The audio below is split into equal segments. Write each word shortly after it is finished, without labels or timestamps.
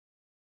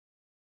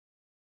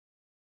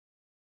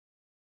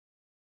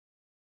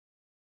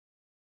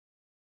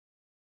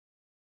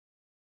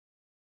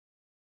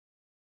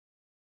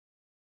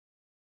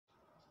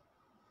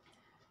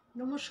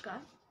নমস্কার,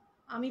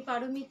 আমি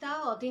পারমিতা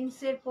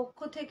অতিন্সের পক্ষ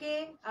থেকে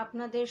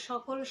আপনাদের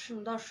সকল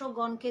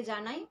দর্শকগণকে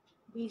জানাই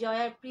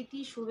বিজয়ার প্রীতি,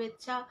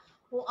 শুভেচ্ছা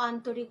ও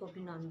আন্তরিক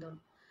অভিনন্দন।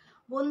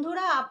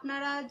 বন্ধুরা,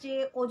 আপনারা যে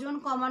ওজন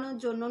কমানোর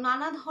জন্য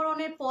নানা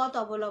ধরনের পথ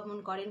অবলম্বন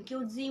করেন, কেউ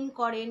জিম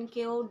করেন,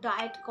 কেউ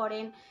ডায়েট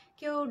করেন,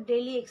 কেউ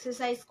ডেইলি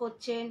এক্সারসাইজ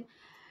করছেন,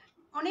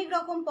 অনেক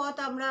রকম পথ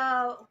আমরা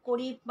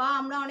করি, বা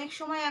আমরা অনেক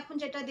সময় এখন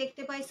যেটা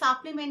দেখতে পাই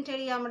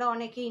সাপ্লিমেন্টারি আমরা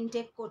অনেকে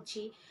ইনটেক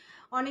করছি।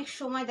 অনেক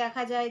সময়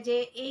দেখা যায় যে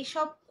এই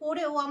সব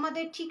করেও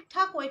আমাদের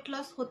ঠিকঠাক ওয়েট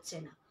লস হচ্ছে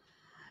না।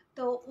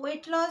 তো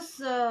ওয়েট লস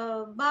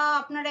বা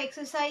আপনারা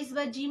এক্সারসাইজ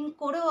বা জিম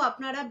করেও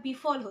আপনারা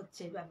বিফল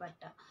হচ্ছে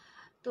ব্যাপারটা।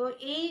 তো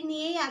এই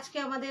নিয়েই আজকে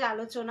আমাদের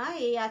আলোচনা।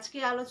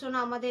 আজকের আলোচনা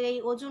আমাদের এই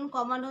ওজন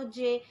কমানোর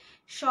যে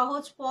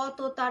সহজ পথ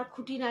ও তার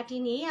খুঁটিনাটি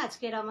নিয়ে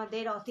আজকের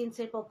আমাদের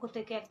অতিন্সের পক্ষ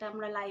থেকে একটা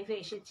আমরা লাইভে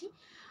এসেছি।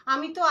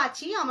 আমি তো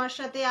আছি, আমার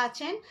সাথে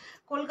আছেন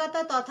কলকাতা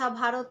তথা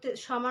ভারতের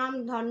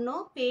স্বনামধন্য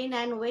pen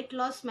and weight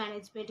loss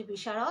management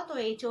বিশারদ O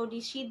HOD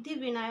সিদ্ধি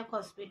বিনায়ক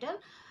হসপিটাল,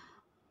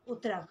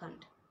 উত্তরাখণ্ড।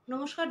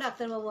 নমস্কার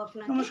ডাক্তারবাবু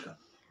আপনাকে। নমস্কার,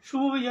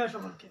 শুভ বিজয়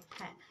সকলকে।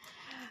 হ্যাঁ,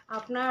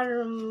 আপনার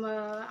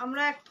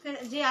আমরা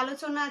যে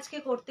আলোচনা আজকে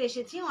করতে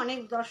এসেছি, অনেক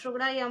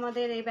দর্শকরাই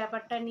আমাদের এই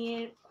ব্যাপারটা নিয়ে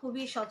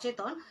খুবই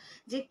সচেতন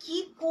যে কি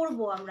করব,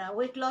 আমরা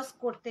ওয়েট লস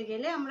করতে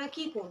গেলে আমরা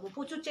কি করব।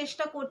 প্রচুর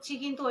চেষ্টা করছি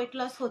কিন্তু ওয়েট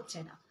লস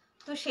হচ্ছে না,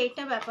 তো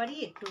সেইটা ব্যাপারই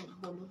একটু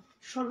বলুন।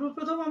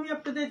 সর্বপ্রথম আমি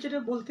আপনাদের যেটা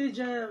বলতে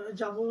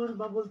যাব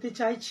বা বলতে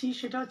চাইছি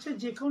সেটা হচ্ছে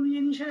যে কোনো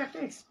জিনিসের একটা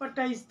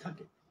এক্সপার্টাইজ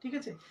থাকে, ঠিক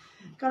আছে?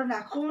 কারণ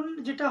এখন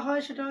যেটা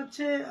হয় সেটা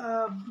হচ্ছে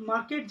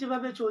মার্কেট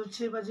যেভাবে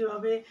চলছে বা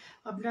যেভাবে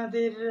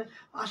আপনাদের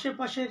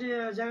আশেপাশের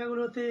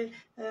জায়গাগুলোতে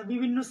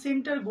বিভিন্ন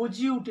সেন্টার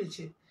গজিয়ে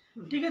উঠেছে,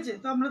 ঠিক আছে?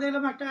 তো আমরা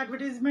দেখলাম একটা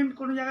অ্যাডভার্টাইজমেন্ট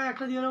কোনো জায়গায়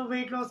একটা দিয়ে হলো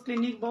ওয়েট লস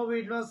ক্লিনিক বা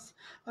ওয়েট লস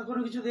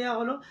কোনো কিছু দেওয়া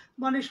হলো,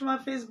 অনেক সময়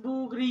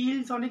ফেসবুক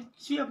রিলস অনেক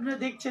কিছুই আপনারা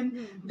দেখছেন,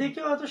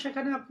 দেখে হয়তো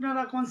সেখানে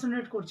আপনারা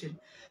কনসেন্ট্রেট করছেন।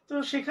 তো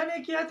সেখানে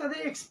কি হয়, তাদের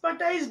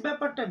এক্সপার্টাইজ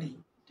ব্যাপারটা নেই,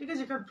 ঠিক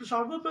আছে? কারণ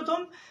সর্বপ্রথম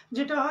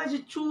যেটা হয় যে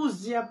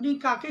যে আপনি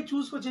কাকে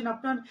চুজ করছেন,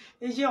 আপনার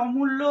এই যে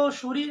অমূল্য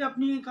শরীর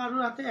আপনি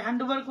কারোর হাতে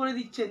হ্যান্ড ওভার করে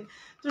দিচ্ছেন,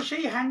 তো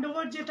সেই হ্যান্ড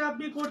ওভার যেটা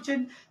আপনি করছেন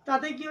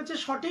তাতে কি হচ্ছে,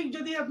 সঠিক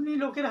যদি আপনি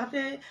লোকের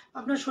হাতে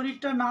আপনার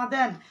শরীরটা না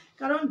দেন,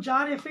 কারণ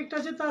যার এফেক্ট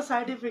আছে তার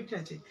সাইড এফেক্ট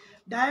আছে।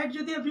 ডায়েট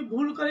যদি আপনি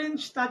ভুল করেন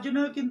তার জন্য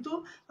কিন্তু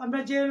আমরা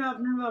যে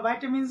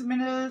ভাইটামিনস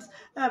মিনারেলস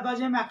বা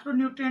যে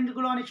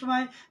ম্যাক্রোনিউট্রিয়েন্টগুলো অনেক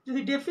সময়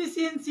যদি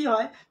ডেফিসিয়েন্সি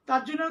হয়,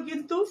 তার জন্য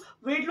কিন্তু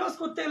ওয়েট লস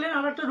করতে গেলে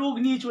আর একটা রোগ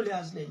নিয়ে চলে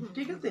আসলেন,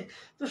 ঠিক আছে?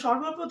 তো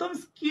সর্বপ্রথম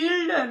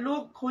স্কিল্ড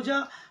লোক খোঁজা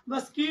বা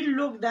স্কিল্ড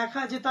লোক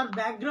দেখা, যে তার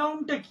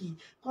ব্যাকগ্রাউন্ডটা কি,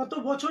 কত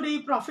বছর এই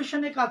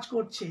প্রফেশনে কাজ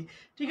করছে,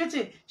 ঠিক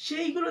আছে?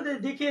 সেইগুলো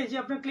দেখে যে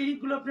আপনার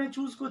ক্লিনিকগুলো আপনি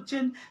চুজ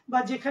করছেন বা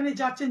যেখানে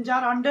যাচ্ছেন,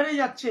 যার আন্ডারে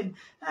যাচ্ছেন,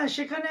 হ্যাঁ,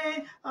 সেখানে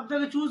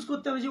আপনাকে চুজ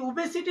করতে হবে যে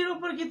ওবেসিটির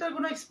উপর কি তার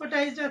কোনো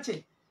এক্সপার্টাইজ আছে।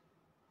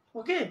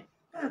 ওকে,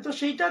 তো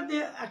সেইটা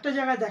একটা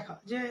জায়গায় দেখা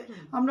যে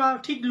আমরা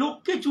ঠিক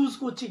লোককে চুজ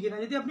করছি কিনা।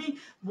 যদি আপনি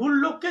ভুল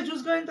লোককে চুজ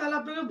করেন তাহলে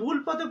আপনাকে ভুল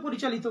পথে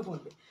পরিচালিত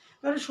করবে।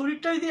 কারণ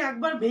শরীরটা যদি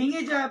একবার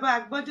ভেঙে যায় বা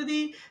একবার যদি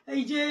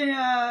এই যে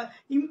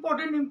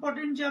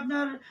ইম্পর্টেন্ট যে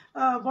আপনার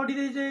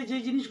বডিতে যে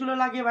জিনিসগুলো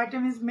লাগে,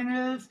 ভাইটামিনস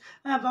মিনারেলস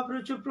বা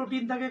প্রচুর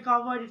প্রোটিন থাকে,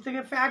 কার্বোহাইড্রেট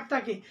থাকে, ফ্যাট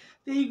থাকে,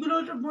 তো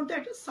এইগুলোর মধ্যে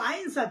একটা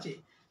সায়েন্স আছে,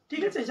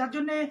 ঠিক আছে? যার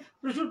জন্যে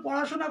প্রচুর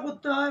পড়াশোনা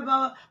করতে হয় বা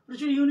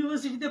প্রচুর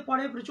ইউনিভার্সিটিতে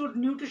পড়ে, প্রচুর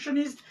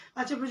নিউট্রিশনিস্ট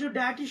আছে, প্রচুর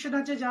ডায়েটিশিয়ান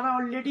আছে যারা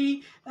অলরেডি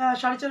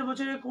 4.5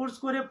 বছরের কোর্স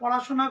করে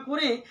পড়াশোনা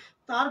করে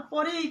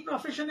তারপরে এই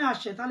প্রফেশনে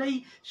আসছে। তাহলে এই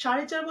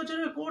 4.5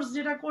 বছরের কোর্স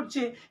যেটা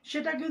করছে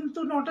সেটা কিন্তু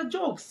নট আ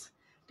জোকস,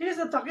 ঠিক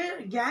আছে? তাকে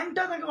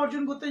জ্ঞানটা তাকে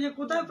অর্জন করতে, যে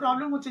কোথায়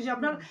প্রবলেম হচ্ছে। যে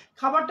আপনার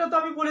খাবারটা তো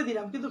আমি বলে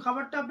দিলাম, কিন্তু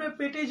খাবারটা আপনার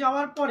পেটে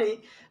যাওয়ার পরে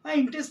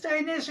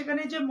ইন্টেস্টাইনে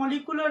সেখানে যে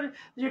মলিকুলার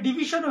যে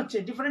ডিভিশন হচ্ছে,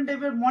 ডিফারেন্ট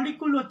টাইপের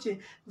মলিকুল হচ্ছে,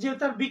 যে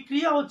তার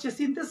বিক্রিয়া হচ্ছে,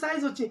 সিনথেসাইজ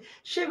হচ্ছে,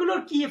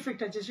 সেগুলোর কি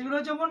এফেক্ট আছে, সেগুলো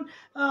যেমন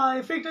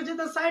এফেক্ট আছে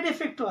তার সাইড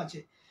এফেক্টও আছে।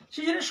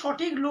 সেই জন্য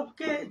সঠিক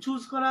লোককে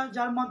চুজ করা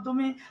যার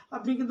মাধ্যমে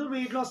আপনি কিন্তু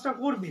ওয়েট লসটা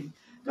করবেন।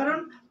 কারণ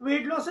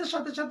ওয়েট লসের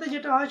সাথে সাথে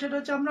যেটা হয় সেটা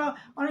হচ্ছে, আমরা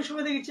অনেক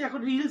সময় দেখেছি,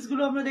 এখন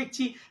রিলসগুলো আমরা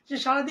দেখছি যে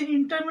সারাদিন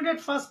ইন্টারমিডিয়েট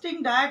ফাস্টিং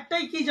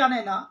ডায়েটটাই কি জানে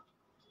না,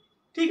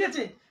 ঠিক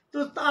আছে? তো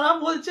তারা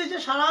বলছে যে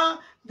সারা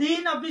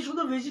দিন আপনি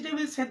শুধু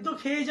ভেজিটেবল সেদ্ধ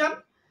খেয়ে যান,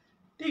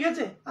 ঠিক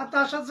আছে, আর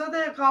তার সাথে সাথে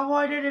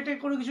কার্বোহাইড্রেট এটা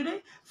কোনো কিছু নেই,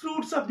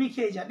 ফ্রুটস আপনি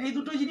খেয়ে যান, এই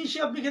দুটো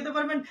জিনিসই আপনি খেতে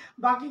পারবেন,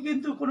 বাকি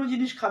কিন্তু কোনো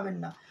জিনিস খাবেন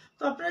না।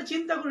 তো আপনারা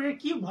চিন্তা করুন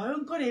কি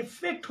ভয়ঙ্কর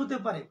এফেক্ট হতে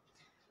পারে,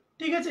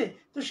 ঠিক আছে?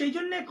 তো সেই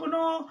জন্যে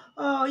কোনো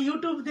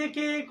ইউটিউব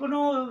দেখে, কোনো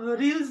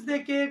রিলস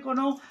দেখে,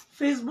 কোনো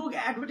ফেসবুক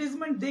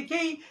অ্যাডভার্টাইজমেন্ট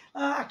দেখেই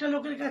একটা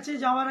লোকের কাছে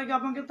যাওয়ার আগে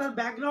আমাকে তার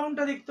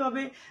ব্যাকগ্রাউন্ডটা দেখতে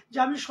হবে যে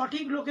আমি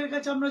সঠিক লোকের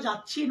কাছে আমরা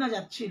যাচ্ছি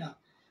না,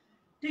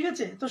 ঠিক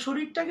আছে? তো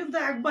শরীরটা কিন্তু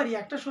একবারই,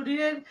 একটা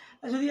শরীরের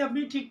যদি আপনি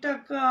ঠিকঠাক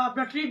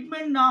আপনার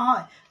ট্রিটমেন্ট না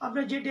হয়,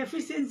 আপনার যে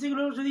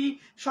ডেফিসিয়েন্সিগুলো যদি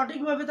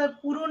সঠিকভাবে তার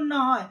পূরণ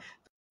না হয়,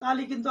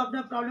 তাহলে কিন্তু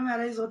আপনার প্রবলেম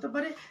অ্যারাইজ হতে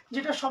পারে।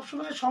 যেটা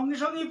সবসময় সঙ্গে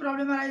সঙ্গেই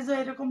প্রবলেম অ্যারাইজ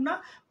হয় এরকম না,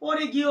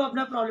 পরে গিয়েও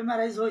আপনার প্রবলেম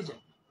অ্যারাইজ হয়ে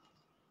যায়,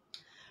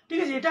 ঠিক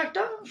আছে? এটা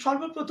একটা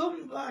সর্বপ্রথম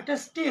একটা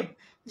স্টেপ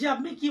যে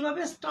আপনি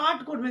কিভাবে স্টার্ট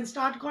করবেন।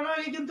 স্টার্ট করার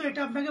আগে কিন্তু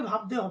এটা আপনাকে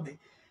ভাবতে হবে,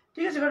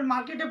 ঠিক আছে? কারণ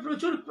মার্কেটে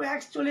প্রচুর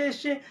ক্র্যাক্স চলে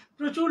এসছে,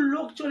 প্রচুর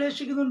লোক চলে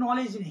এসছে, কিন্তু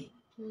নলেজ নেই,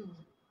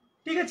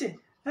 ঠিক আছে?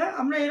 হ্যাঁ,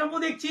 আমরা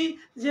এরকমও দেখছি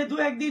যে দু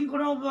একদিন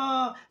কোনো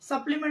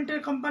সাপ্লিমেন্টের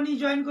কোম্পানি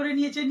জয়েন করে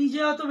নিয়েছে, নিজে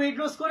হয়তো ওয়েট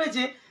লস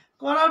করেছে,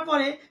 করার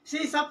পরে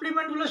সেই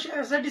সাপ্লিমেন্টগুলো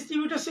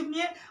ডিস্ট্রিবিউটরশিপ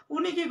নিয়ে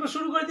উনি কি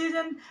শুরু করে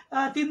দিয়েছেন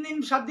 3 দিন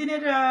 7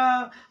 দিনের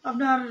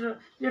আপনার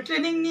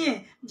ট্রেনিং নিয়ে,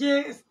 যে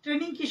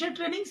ট্রেনিং কিসের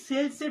ট্রেনিং?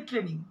 সেলসের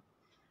ট্রেনিং।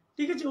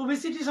 ঠিক আছে,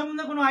 ওবেসিটি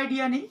সম্বন্ধে কোনো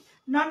আইডিয়া নেই,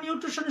 না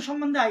নিউট্রিশনের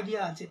সম্বন্ধে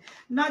আইডিয়া আছে,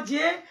 না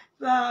যে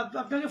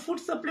আপনাকে ফুড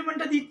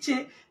সাপ্লিমেন্টটা দিচ্ছে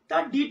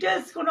তার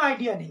ডিটেলস কোনো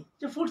আইডিয়া নেই,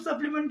 যে ফুড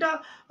সাপ্লিমেন্টটা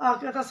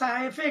তার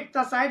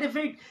সাইড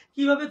এফেক্ট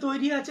কীভাবে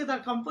তৈরি আছে, তার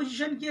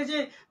কম্পোজিশন কী আছে,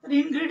 তার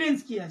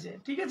ইনগ্রিডিয়েন্টস কী আছে।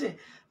 ঠিক আছে,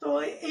 তো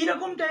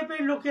এইরকম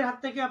টাইপের লোকের হাত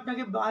থেকে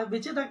আপনাকে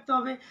বেঁচে থাকতে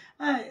হবে।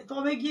 হ্যাঁ,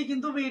 তবে গিয়ে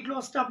কিন্তু ওয়েট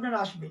লসটা আপনার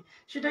আসবে।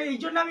 সেটা এই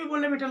জন্য আমি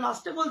বললাম, এটা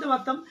লাস্টে বলতে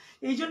পারতাম,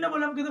 এই জন্য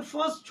বললাম, কিন্তু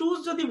ফার্স্ট চুজ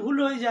যদি ভুল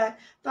হয়ে যায়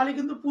তাহলে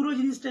কিন্তু পুরো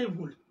জিনিসটাই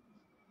ভুল।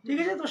 ঠিক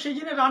আছে, তো সেই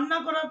জন্য রান্না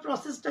করার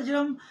প্রসেসটা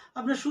যেরকম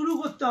আপনার শুরু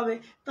করতে হবে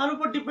তার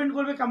উপর ডিপেন্ড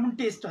করবে কেমন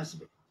টেস্ট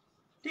আসবে।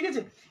 ঠিক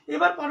আছে,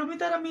 এবার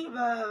পারমিতার আমি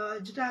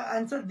যেটা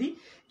অ্যান্সার দিই,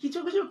 কিছু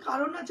কিছু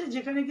কারণ আছে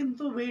যেখানে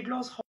কিন্তু ওয়েট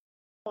লস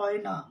হয়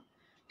না।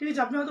 ঠিক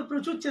আছে, আপনি হয়তো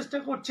প্রচুর চেষ্টা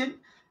করছেন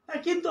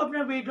কিন্তু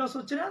আপনার ওয়েট লস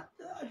হচ্ছে না।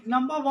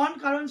 নাম্বার 1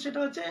 কারণ সেটা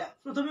হচ্ছে,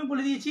 প্রথমে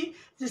বলে দিয়েছি,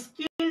 যে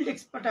স্কিলড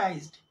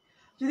এক্সপার্টাইজড।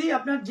 যদি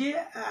আপনার যে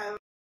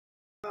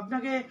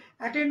আপনাকে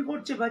অ্যাটেন্ড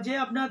করছে বা যে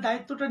আপনার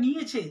দায়িত্বটা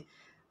নিয়েছে,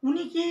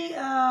 উনি কি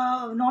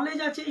নলেজ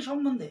আছে এই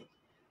সম্বন্ধে,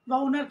 বা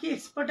ওনার কি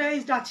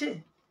এক্সপার্টাইজড আছে।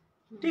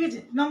 ঠিক আছে,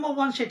 নাম্বার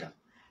 1 সেটা।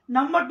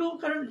 নাম্বার 2,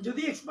 কারণ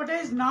যদি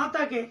এক্সপার্টাইজ না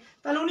থাকে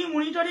তাহলে উনি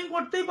মনিটরিং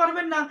করতেই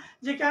পারবেন না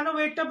যে কেন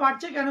ওয়েটটা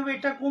বাড়ছে, কেন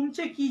ওয়েটটা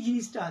কমছে, কি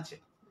জিনিসটা আছে।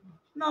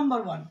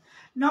 নাম্বার 1।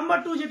 নাম্বার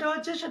 2 যেটা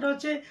হচ্ছে, সেটা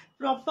হচ্ছে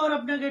প্রপার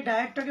আপনাকে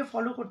ডায়েটটাকে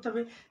ফলো করতে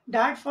হবে।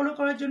 ডায়েট ফলো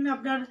করার জন্য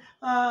আপনার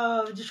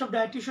যেসব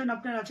ডায়েটিশিয়ান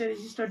আপনার আছে,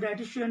 রেজিস্টার্ড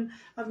ডায়েটিশিয়ান,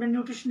 আপনার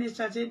নিউট্রিশনিস্ট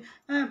আছে,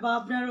 হ্যাঁ, বা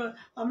আপনার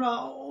আমরা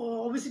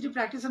obesity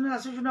practitioner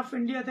association of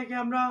India থেকে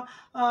আমরা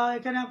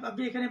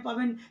আপনি এখানে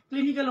পাবেন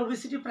ক্লিনিক্যাল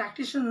ওবেসিটি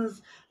প্র্যাকটিশনার্স।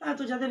 হ্যাঁ,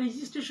 তো যাদের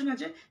রেজিস্ট্রেশন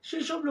আছে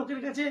সেই সব লোকের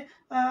কাছে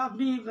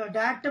আপনি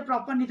ডায়েটটা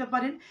প্রপার নিতে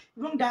পারেন।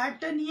 এবং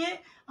ডায়েটটা নিয়ে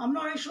আমরা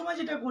অনেক সময়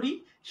যেটা করি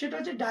সেটা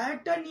হচ্ছে,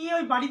 ডায়েটটা নিয়ে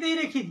ওই বাড়িতেই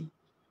রেখে দিই।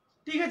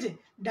 ঠিক আছে,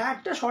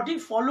 ডায়েটটা সঠিক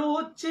ফলো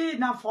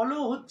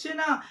হচ্ছে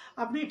না,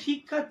 আপনি ঠিক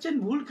খাচ্ছেন,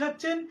 ভুল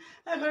খাচ্ছেন।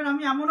 কারণ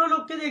আমি এমনও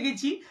লোককে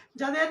দেখেছি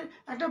যাদের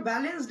একটা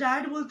ব্যালেন্স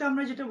ডায়েট বলতে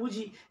আমরা যেটা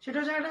বুঝি সেটা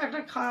হচ্ছে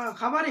একটা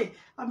খাবারে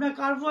আপনার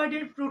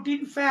কার্বোহাইড্রেট,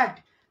 প্রোটিন, ফ্যাট,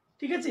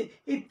 ঠিক আছে,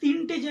 এই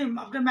তিনটে যে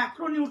আপনার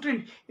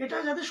ম্যাক্রোনিউট্রিয়েন্ট, এটা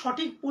যাতে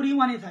সঠিক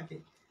পরিমাণে থাকে।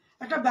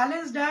 একটা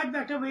ব্যালেন্স ডায়েট বা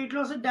একটা ওয়েট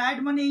লসের ডায়েট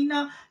মানে এই না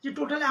যে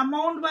টোটাল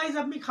অ্যামাউন্ট ওয়াইজ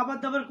আপনি খাবার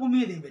দাবার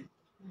কমিয়ে দেবেন।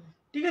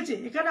 ঠিক আছে,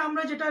 এখানে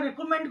আমরা যেটা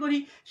রেকমেন্ড করি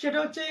সেটা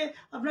হচ্ছে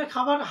আপনার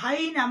খাবার হাই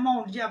ইন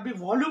অ্যামাউন্ট, যে আপনি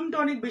ভলিউমটা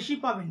অনেক বেশি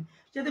পাবেন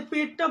যাতে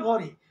পেটটা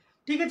ভরে।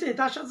 ঠিক আছে,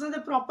 তার সাথে সাথে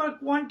প্রপার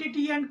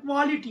কোয়ান্টিটি অ্যান্ড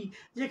কোয়ালিটি,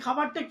 যে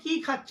খাবারটা কি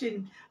খাচ্ছেন,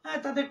 হ্যাঁ,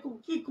 তাদের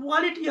কি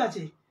কোয়ালিটি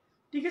আছে।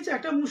 ঠিক আছে,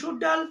 একটা মুসুর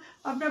ডাল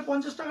আপনার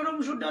 50 টাকারও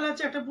মুসুর ডাল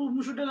আছে, একটা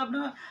মুসুর ডাল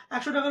আপনার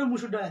 100 টাকারও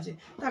মুসুর ডাল আছে,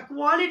 তার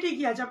কোয়ালিটি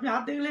কি আছে আপনি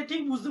হাত দেখলে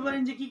ঠিক বুঝতে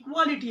পারেন যে কি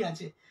কোয়ালিটি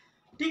আছে।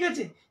 ঠিক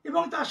আছে,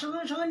 এবং তার সঙ্গে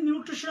সঙ্গে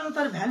নিউট্রিশনাল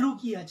তার ভ্যালু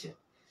কি আছে।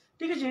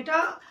 ঠিক আছে, এটা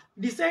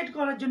ডিসাইড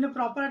করার জন্য,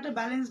 প্রপার একটা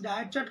ব্যালেন্স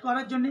ডায়েট চার্ট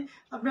করার জন্য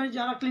আপনার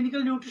যারা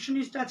ক্লিনিক্যাল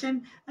নিউট্রিশনিস্ট আছেন,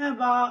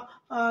 বা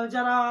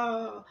যারা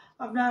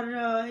আপনার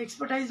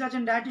এক্সপার্টাইজ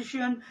আছেন,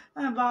 ডায়েটিশিয়ান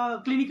বা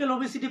ক্লিনিক্যাল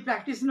ওবেসিটি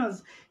প্র্যাকটিশনার্স,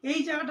 এই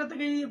জায়গাটা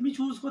থেকে আপনি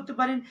চুজ করতে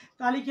পারেন,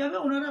 তাহলে কী হবে,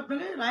 ওনারা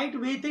আপনাকে রাইট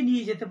ওয়েতে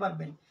নিয়ে যেতে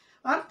পারবেন।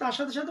 আর তার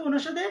সাথে সাথে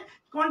ওনার সাথে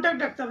কন্ট্যাক্ট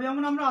রাখতে হবে।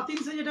 যেমন আমরা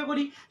ATIN'S যেটা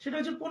করি সেটা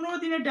হচ্ছে 15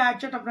 দিনের ডায়েট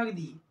চার্ট আপনাকে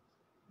দিই।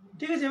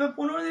 ঠিক আছে, এবার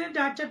 15 দিনের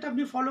ডায়েট চার্টটা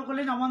আপনি ফলো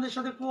করলেন, আমাদের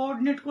সাথে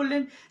কোঅর্ডিনেট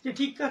করলেন যে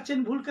ঠিক খাচ্ছেন,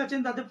 ভুল খাচ্ছেন,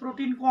 তাতে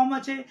প্রোটিন কম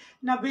আছে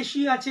না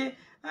বেশি আছে।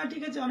 হ্যাঁ,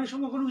 ঠিক আছে, অনেক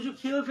সময় কোনো কিছু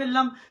খেয়েও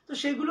ফেললাম, তো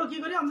সেগুলো কী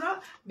করে আমরা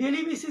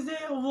ডেলি বেসিসে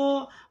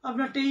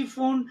আপনার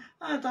টেলিফোন,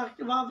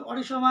 বা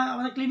অনেক সময়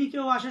আমাদের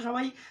ক্লিনিকেও আসে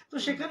সবাই, তো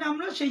সেখানে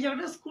আমরা সেই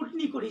জায়গাটা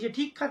স্কুটনি করি যে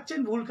ঠিক খাচ্ছেন,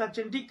 ভুল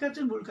খাচ্ছেন, ঠিক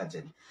খাচ্ছেন, ভুল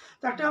খাচ্ছেন।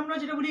 তো একটা আমরা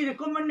যেটা বলি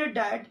রেকমেন্ডেড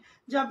ডায়েট,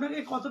 যে আপনাকে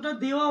কতটা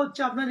দেওয়া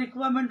হচ্ছে আপনার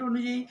রিকোয়ারমেন্ট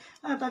অনুযায়ী।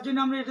 তার জন্য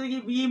আমরা এটা দেখি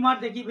BMR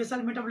দেখি,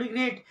 বেসাল মেটাবলিক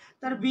রেট,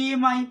 তার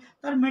BMI,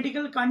 তার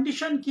মেডিকেল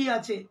কন্ডিশন কি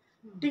আছে।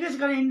 ঠিক আছে,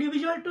 কারণ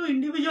individual two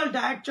individual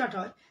diet chart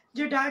হয়,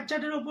 যে ডায়েট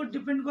চার্টের উপর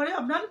ডিপেন্ড করে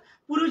আপনার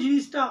পুরো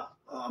জিনিসটা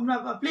আমরা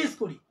প্লেস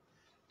করি।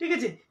 ঠিক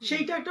আছে,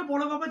 সেইটা একটা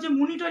বড় ব্যাপার, যে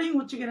মনিটরিং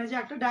হচ্ছে কিনা, যে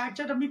একটা ডায়েট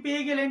চার্ট আপনি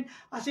পেয়ে গেলেন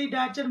আর সেই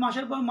ডায়েট চার্ট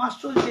মাসের পর মাস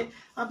চলছে,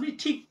 আপনি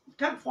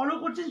ঠিকঠাক ফলো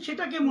করছেন,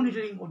 সেটাকে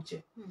মনিটরিং করছে।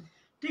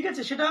 ঠিক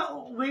আছে, সেটা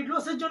ওয়েট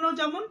লসের জন্য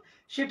যেমন,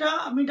 সেটা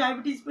আমি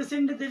ডায়াবেটিস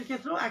পেশেন্টদের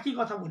ক্ষেত্রেও একই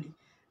কথা বলি,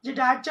 যে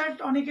ডায়েট চার্ট,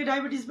 অনেকে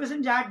ডায়াবেটিস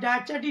পেশেন্ট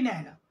ডায়েট চার্টই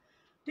নেয় না।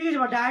 ঠিক আছে,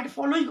 বা ডায়েট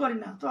ফলোই করেন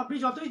না, তো আপনি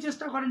যতই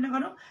চেষ্টা করেন না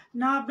কেন,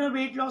 না আপনার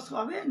ওয়েট লস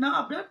হবে, না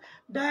আপনার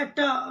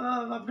ডায়েটটা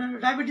আপনার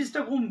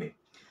ডায়াবেটিসটা কমবে।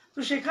 তো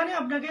সেখানে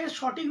আপনাকে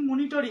সঠিক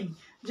মনিটরিং,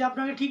 যে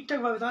আপনাকে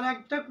ঠিকঠাকভাবে, তাহলে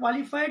একটা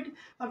কোয়ালিফাইড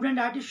আপনার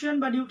ডায়েটিশিয়ান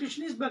বা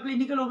নিউট্রিশনিস্ট বা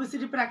ক্লিনিক্যাল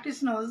ওবেসিটি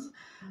প্র্যাকটিশনার্স,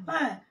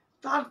 হ্যাঁ,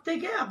 তার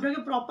থেকে আপনাকে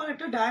প্রপার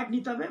একটা ডায়েট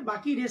নিতে হবে।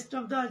 বাকি রেস্ট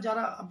অফ দ্য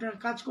যারা আপনার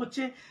কাজ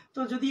করছে, তো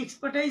যদি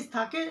এক্সপার্টাইজ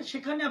থাকে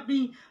সেখানে আপনি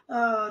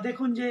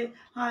দেখুন যে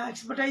হ্যাঁ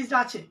এক্সপার্টাইজড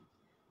আছে।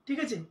 ঠিক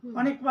আছে,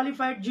 অনেক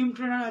কোয়ালিফাইড জিম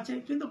ট্রেনার আছে,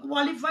 কিন্তু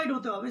কোয়ালিফাইড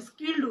হতে হবে,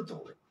 স্কিলড হতে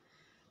হবে।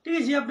 ঠিক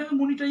আছে, যে আপনাকে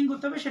মনিটরিং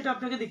করতে হবে সেটা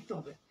আপনাকে দেখতে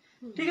হবে।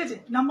 ঠিক আছে।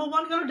 নাম্বার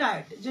 1 গেল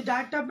ডায়েট, যে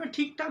ডায়েটটা আপনি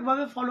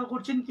ঠিকঠাকভাবে ফলো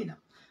করছেন কিনা।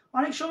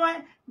 অনেক সময়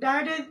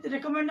ডায়েটে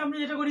রেকমেন্ড আমরা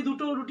যেটা করি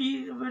 2টো রুটি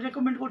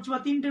রেকমেন্ড করছি বা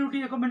 3টে রুটি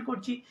রেকমেন্ড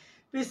করছি।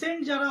 পেশেন্ট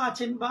যারা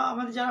আছেন বা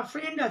আমাদের যারা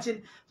ফ্রেন্ড আছেন,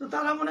 তো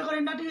তারা মনে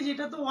করেন না ঠিক আছে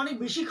এটা তো অনেক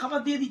বেশি খাবার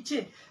দিয়ে দিচ্ছে,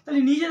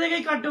 তাহলে নিজে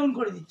থেকেই কাট ডাউন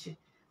করে দিচ্ছে।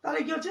 তাহলে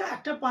কি হচ্ছে,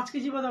 একটা 5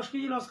 কেজি বা 10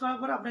 কেজি লস করার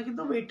পরে আপনার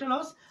কিন্তু ওয়েটটা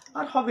লস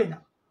আর হবে না।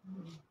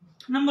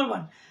 Number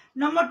 1।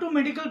 Number 2,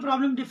 medical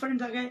problem different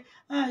থাকে,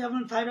 হ্যাঁ,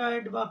 যেমন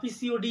থাইরয়েড বা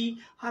PCOD,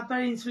 hyper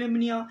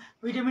ইনসুলিমিয়া,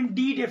 vitamin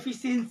D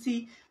deficiency,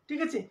 ঠিক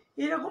আছে।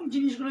 এরকম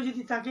জিনিসগুলো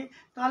যদি থাকে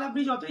তাহলে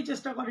আপনি যতই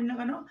চেষ্টা করেন না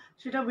কেন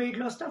সেটা ওয়েট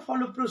লসটা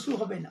ফলপ্রসূ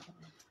হবে না,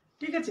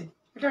 ঠিক আছে।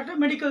 এটা একটা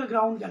মেডিকেল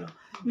গ্রাউন্ড গেল।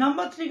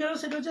 নাম্বার 3 গেল,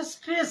 সেটা হচ্ছে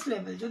স্ট্রেস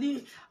লেভেল। যদি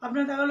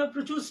আপনার দেখা গেলো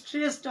প্রচুর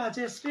স্ট্রেস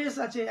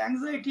আছে,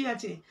 অ্যাংজাইটি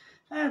আছে,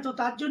 হ্যাঁ, তো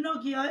তার জন্য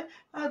কি হয়,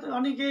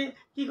 অনেকে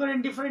কি করেন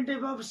ডিফারেন্ট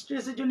টাইপ অফ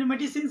স্ট্রেসের জন্য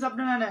মেডিসিনস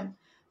আপনারা নেন,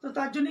 তো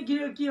তার জন্য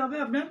কি হবে,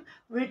 আপনার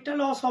ওয়েটটা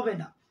লস হবে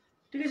না,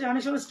 ঠিক আছে।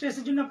 অনেক সময়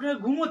স্ট্রেসের জন্য আপনারা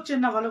ঘুমোচ্ছেন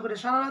না ভালো করে,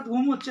 সারা রাত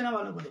ঘুম হচ্ছে না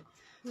ভালো করে,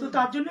 তো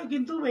তার জন্য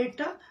কিন্তু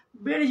ওয়েটটা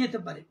বেড়ে যেতে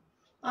পারে।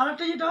 আর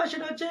একটা যেটা হয়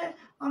সেটা হচ্ছে,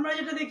 আমরা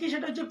যেটা দেখি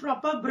সেটা হচ্ছে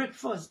প্রপার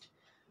ব্রেকফাস্ট।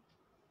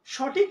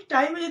 সঠিক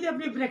টাইমে যদি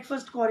আপনি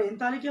ব্রেকফাস্ট করেন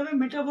তাহলে কি হবে,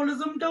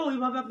 মেটাবলিজমটাও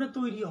ওইভাবে আপনার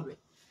তৈরি হবে।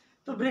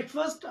 তো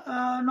ব্রেকফাস্ট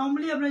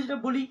নর্মালি আমরা যেটা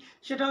বলি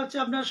সেটা হচ্ছে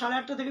আপনার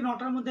 8:30 থেকে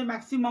 9টার মধ্যে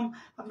ম্যাক্সিমাম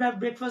আপনার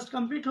ব্রেকফাস্ট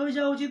কমপ্লিট হয়ে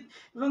যাওয়া উচিত।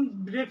 এবং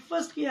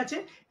ব্রেকফাস্ট কি আছে,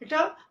 এটা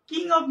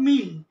কিং অফ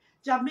মিল,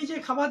 যে আপনি যে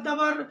খাবার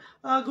দাবার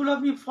গুলো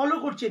আপনি ফলো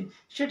করছেন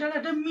সেটার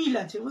একটা মিল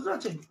আছে, বুঝতে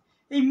পারছেন।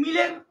 এই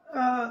মিলের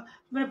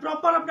মানে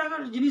প্রপার আপনার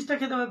জিনিসটা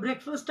খেতে হবে,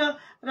 ব্রেকফাস্টটা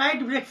রাইট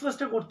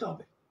ব্রেকফাস্টটা করতে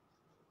হবে,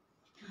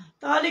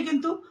 তাহলে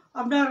কিন্তু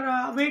আপনার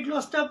ওয়েট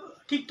লসটা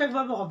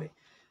ঠিকঠাকভাবে হবে।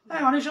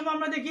 হ্যাঁ, অনেক সময়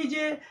আমরা দেখি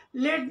যে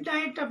লেট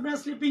নাইট আপনার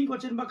স্লিপিং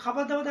করছেন বা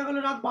খাবার দাবার দেখা গেলো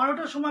রাত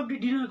 12টার সময় আপনি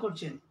ডিনার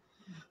করছেন।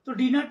 তো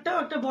ডিনারটাও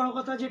একটা বড়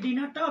কথা, যে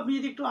ডিনারটাও আপনি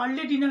যদি একটু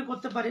আর্লি ডিনার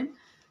করতে পারেন,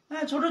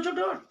 হ্যাঁ, ছোটো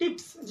ছোটো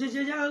টিপস যে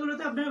যে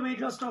জায়গাগুলোতে আপনার ওয়েট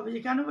লসটা হবে, যে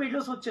কেন ওয়েট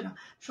লস হচ্ছে না,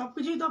 সব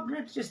কিছুই তো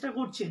আপনার চেষ্টা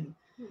করছেন,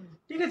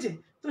 ঠিক আছে।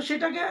 তো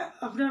সেটাকে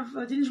আপনার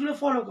জিনিসগুলো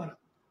ফলো করা,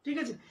 ঠিক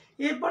আছে।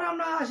 এরপর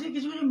আমরা আসি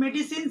কিছু কিছু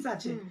মেডিসিনস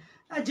আছে,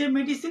 যে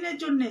মেডিসিনের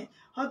জন্য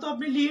হয়তো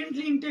আপনি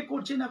লিয়েন্টলি ইনটেক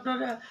করছেন, আপনার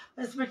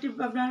রেসপেক্টিভ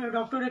আপনার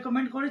ডক্টর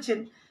রেকমেন্ড করেছেন,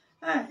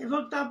 হ্যাঁ, এবং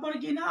তারপরে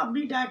কি না আপনি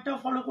ডায়েটটাও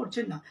ফলো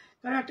করছেন না।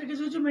 কারণ একটা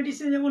কিছু কিছু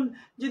মেডিসিন, যেমন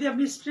যদি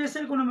আপনি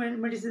স্ট্রেসের কোনো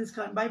মেডিসিনস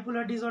খান,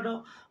 বাইপোলার ডিসঅর্ডার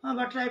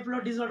বা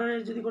ট্রাইপোলার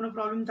ডিসঅর্ডারের যদি কোনো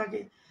প্রবলেম থাকে,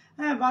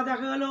 হ্যাঁ, বা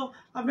দেখা গেল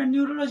আপনার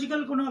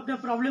নিউরোলজিক্যাল কোনো আপনার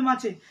প্রবলেম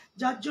আছে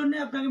যার জন্য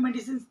আপনাকে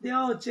মেডিসিনস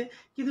দেওয়া হচ্ছে,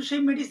 কিন্তু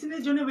সেই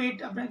মেডিসিনের জন্য ওয়েট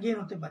আপনার গেইন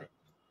হতে পারে,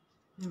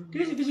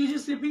 ঠিক আছে। কিছু কিছু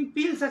স্লিপিং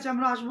পিলস আছে,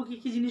 আমরা আসবো কি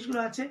কি জিনিসগুলো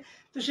আছে,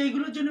 তো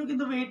সেইগুলোর জন্য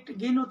কিন্তু ওয়েট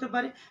গেইন হতে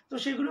পারে। তো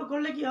সেগুলো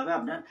করলে কি হবে,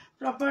 আপনার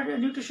প্রপার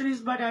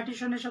নিউট্রিশনিস্ট বা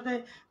ডায়েটিশিয়ানের সাথে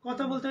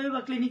কথা বলতে হবে,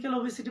 বা ক্লিনিক্যাল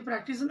ওবেসিটি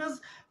প্র্যাকটিশনার্স,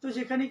 তো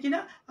যেখানে কিনা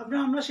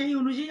আমরা সেই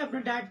অনুযায়ী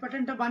আপনার ডায়েট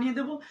প্যাটার্নটা বানিয়ে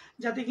দেবো,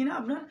 যাতে কিনা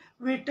আপনার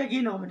ওয়েটটা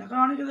গেইন হবে না।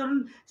 কারণ অনেকে ধরুন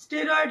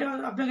স্টেরয়েড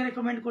আপনাকে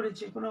রেকমেন্ড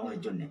করেছে কোনো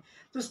এর জন্যে,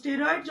 তো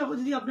স্টেরয়েড যখন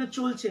যদি আপনার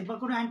চলছে বা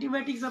কোনো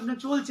অ্যান্টিবায়োটিক্স আপনার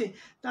চলছে,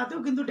 তাতেও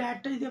কিন্তু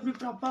ডায়েটটা যদি আপনি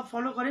প্রপার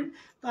ফলো করেন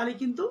তাহলে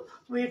কিন্তু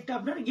ওয়েটটা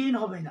আপনার গেইন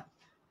হবে না,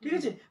 ঠিক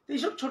আছে। তো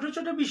এইসব ছোট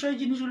ছোট বিষয়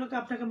জিনিসগুলোকে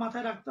আপনাকে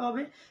মাথায় রাখতে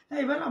হবে।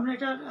 এবার আমরা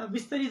এটা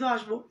বিস্তারিত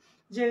আসবো,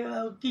 যে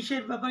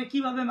কিসের ব্যাপারে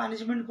কিভাবে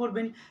ম্যানেজমেন্ট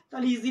করবেন,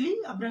 তাহলে ইজিলি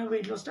আপনারা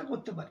ওয়েট লসটা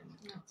করতে পারেন।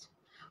 আচ্ছা,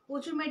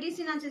 প্রচুর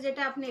মেডিসিন আছে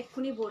যেটা আপনি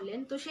এক্ষুনি বললেন,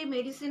 তো সেই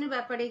মেডিসিনের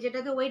ব্যাপারে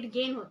যেটাতে ওয়েট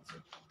গেইন হচ্ছে,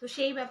 তো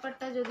সেই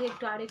ব্যাপারটা যদি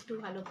একটু আরেকটু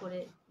ভালো করে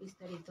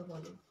বিস্তারিত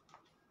বলেন।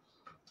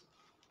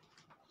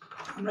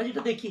 আমরা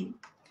যেটা দেখি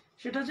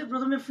সেটা হচ্ছে,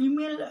 প্রথমে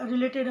ফিমেল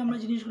রিলেটেড আমরা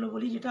জিনিসগুলো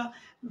বলি, যেটা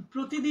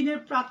প্রতিদিনের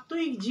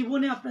প্রাত্যহিক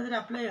জীবনে আপনাদের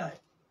অ্যাপ্লাই হয়।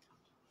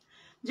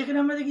 যেখানে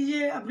আমরা দেখি যে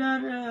আপনার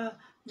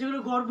যেগুলো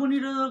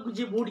গর্ভনিরোধক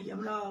যে বড়ি,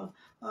 আমরা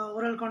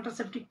ওরাল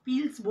কন্ট্রাসেপটিভ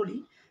পিলস বলি,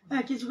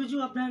 হ্যাঁ, কিছু কিছু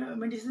আপনার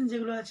মেডিসিন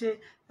যেগুলো আছে,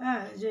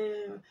 হ্যাঁ, যে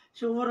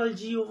সে ওভারঅল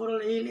জি,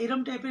 ওভারঅল এল,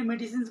 এরম টাইপের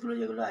মেডিসিনসগুলো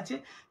যেগুলো আছে,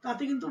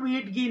 তাতে কিন্তু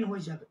ওয়েট গেইন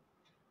হয়ে যাবে।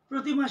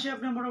 প্রতি মাসে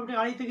আপনার মোটামুটি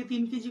 2.5 থেকে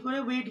 3 কেজি করে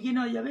ওয়েট গেইন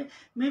হয়ে যাবে,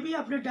 মেবি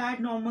আপনার ডায়েট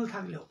নর্মাল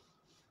থাকলেও,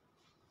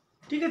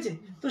 ঠিক আছে।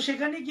 তো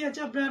সেখানে কি আছে,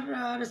 আপনার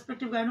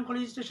রেসপেক্টিভ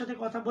গাইনোকোলজিস্টের সাথে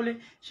কথা বলে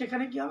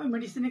সেখানে কি হবে,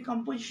 মেডিসিনের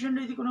কম্পোজিশনটা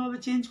যদি কোনোভাবে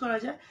চেঞ্জ করা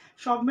যায়,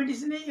 সব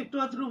মেডিসিনেই একটু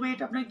আধটু ওয়েট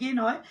আপনার গেইন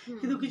হয়,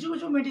 কিন্তু কিছু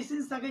কিছু মেডিসিন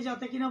থাকে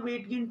যাতে কিনা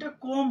ওয়েট গেইনটা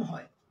কম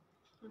হয়,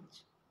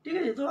 ঠিক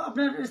আছে। তো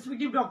আপনার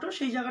রেসপেক্টিভ ডক্টর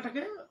সেই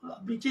জায়গাটাকে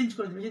আপনি চেঞ্জ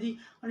করে দেবে। যদি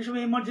অনেক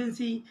সময়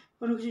এমার্জেন্সি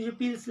কোনো কিছু যে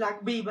পিলস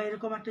লাগবেই বা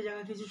এরকম একটা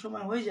জায়গা কিছু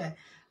সময় হয়ে যায়,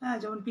 হ্যাঁ,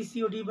 যেমন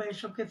পিসিওডি বা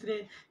এসব ক্ষেত্রে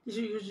কিছু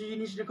কিছু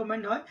জিনিস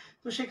রেকমেন্ড হয়,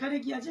 তো সেখানে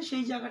কি আছে,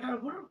 সেই জায়গাটার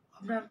উপর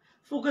আপনার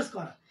ফোকাস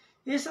করা।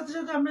 এর সাথে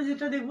সাথে আমরা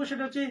যেটা দেখবো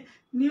সেটা হচ্ছে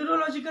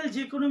নিউরোলজিক্যাল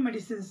যে কোনো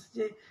মেডিসিনস,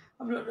 যে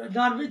আপনার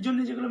নার্ভের জন্য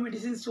যেগুলো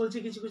মেডিসিনস চলছে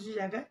কিছু কিছু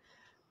জায়গায়,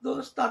 তো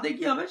তাতে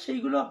কি হবে,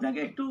 সেইগুলো আপনাকে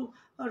একটু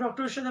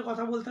ডক্টরের সাথে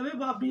কথা বলতে হবে,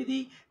 বা আপনি যদি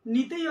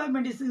নিতেই হয়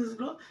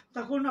মেডিসিনসগুলো,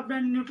 তখন আপনার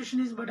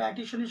নিউট্রিশনিস্ট বা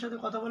ডায়েটিশিয়ানের সাথে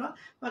কথা বলা,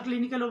 বা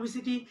ক্লিনিক্যাল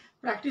ওবেসিটি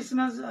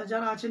প্র্যাকটিশনার্স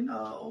যারা আছেন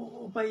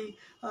ওপাই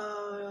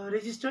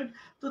রেজিস্টার্ড,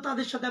 তো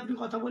তাদের সাথে আপনি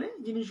কথা বলে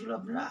জিনিসগুলো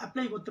আপনারা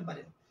অ্যাপ্লাই করতে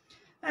পারেন।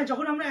 হ্যাঁ,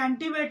 যখন আমরা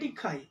অ্যান্টিবায়োটিক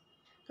খাই,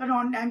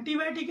 কারণ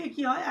অ্যান্টিবায়োটিকে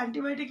কি হয়,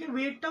 অ্যান্টিবায়োটিকের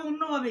ওয়েটটা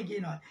অন্যভাবে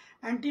গেইন হয়।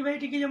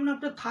 অ্যান্টিবায়োটিকে যেমন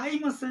আপনার থাই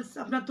মাসেলস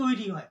আপনার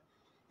তৈরি হয়,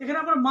 এখানে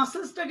আপনার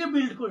মাসেলসটাকে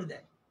বিল্ড করে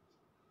দেয়,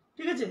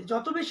 ঠিক আছে,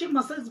 যত বেশি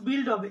মাসেলস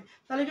বিল্ড হবে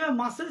তাহলে কি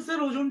মাসেলসের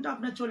ওজনটা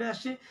আপনার চলে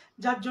আসে,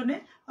 যার জন্যে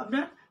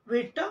আপনার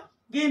ওয়েটটা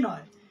গেইন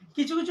হয়।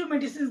 কিছু কিছু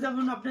মেডিসিন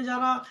যেমন আপনি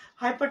যারা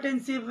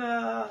হাইপারটেনসিভ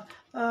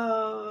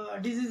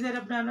ডিজিজের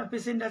আপনার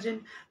পেশেন্ট আছেন,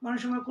 অনেক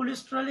সময়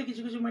কোলেস্টেরলে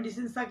কিছু কিছু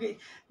মেডিসিন থাকে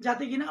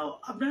যাতে কিনা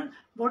আপনার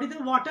বডিতে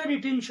ওয়াটার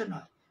রিটেনশন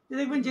হয়।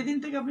 দেখবেন যেদিন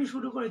থেকে আপনি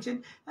শুরু করেছেন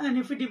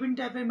নিফিডিপিন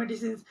টাইপের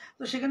মেডিসিন,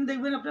 তো সেখানে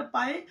দেখবেন আপনার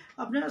পায়ে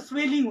আপনার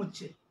সোয়েলিং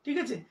হচ্ছে, ঠিক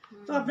আছে।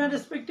 তো আপনার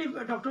রেসপেক্টিভ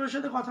ডক্টরের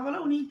সাথে কথা বলা,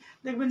 উনি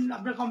দেখবেন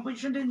আপনার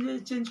কম্পোজিশনটা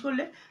চেঞ্জ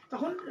করলে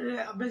তখন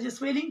আপনার যে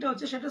সোয়েলিংটা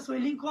হচ্ছে সেটা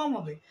সোয়েলিং কম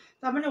হবে।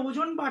 তার মানে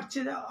ওজন বাড়ছে,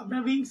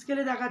 আপনার উইং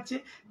স্কেলে দেখাচ্ছে,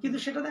 কিন্তু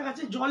সেটা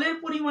দেখাচ্ছে জলের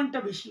পরিমাণটা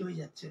বেশি হয়ে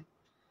যাচ্ছে,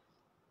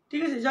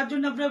 ঠিক আছে, যার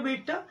জন্য আপনার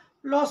ওয়েটটা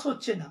লস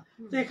হচ্ছে না।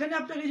 তো এখানে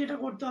আপনাকে যেটা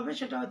করতে হবে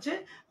সেটা হচ্ছে,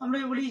 আমরা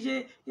বলি যে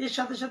এর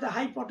সাথে সাথে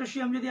হাই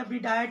পটাশিয়াম যদি আপনি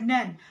ডায়েট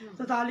নেন,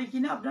 তো তাহলে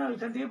কিনা আপনার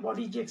ওইখান থেকে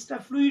বডি যে এক্সট্রা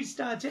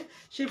ফ্লুইডসটা আছে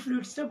সেই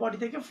ফ্লুইডসটা বডি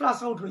থেকে ফ্লাশ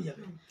আউট হয়ে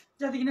যাবে,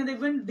 যাতে কিনা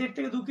দেখবেন 1.5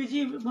 থেকে 2 কেজি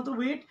মতো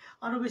ওয়েট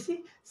আরো বেশি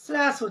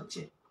স্ল্যাশ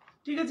হচ্ছে,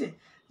 ঠিক আছে।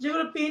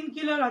 যেগুলো পেন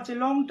কিলার আছে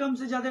লং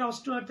টার্মসে, যাদের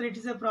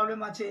অস্টিওআর্থ্রাইটিসের প্রবলেম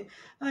আছে,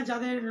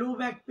 যাদের লো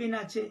ব্যাক পেন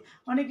আছে,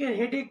 অনেকের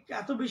হেডেক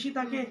এত বেশি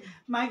থাকে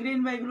মাইগ্রেন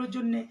বা এগুলোর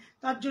জন্যে,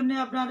 তার জন্যে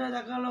আপনারা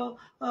দেখা গেলো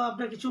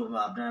আপনার কিছু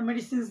আপনারা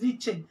মেডিসিন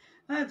নিচ্ছেন,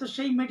 হ্যাঁ, তো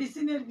সেই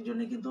মেডিসিনের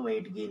জন্য কিন্তু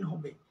ওয়েট গেইন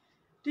হবে,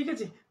 ঠিক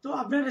আছে। তো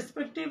আপনার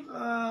রেসপেক্টিভ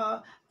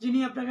যিনি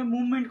আপনাকে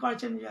মুভমেন্ট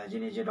করেছেন,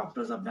 যিনি যে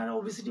ডক্টরস আপনারা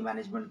ওবেসিটি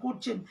ম্যানেজমেন্ট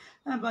করছেন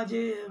বা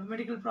যে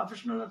মেডিকেল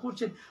প্রফেশনালরা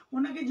করছেন,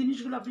 ওনাকে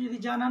জিনিসগুলো আপনি যদি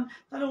জানান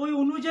তাহলে ওই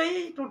অনুযায়ী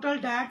টোটাল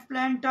ডায়েট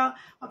প্ল্যানটা,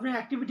 আপনার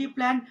অ্যাক্টিভিটি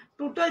প্ল্যান,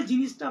 টোটাল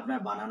জিনিসটা আপনার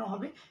বানানো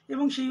হবে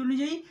এবং সেই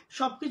অনুযায়ী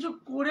সব কিছু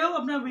করেও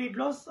আপনার ওয়েট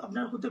লস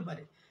আপনার হতে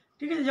পারে,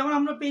 ঠিক আছে। যেমন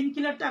আমরা পেন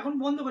কিলারটা এখন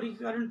বন্ধ করি,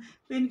 কারণ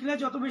পেন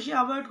কিলার যত বেশি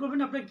অ্যাভয়েড করবেন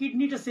আপনার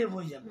কিডনিটা সেভ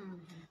হয়ে যাবে,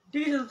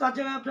 ঠিক আছে। তো তার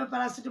জায়গায় আপনার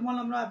প্যারাসিটামল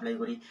আমরা অ্যাপ্লাই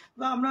করি,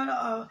 বা আমরা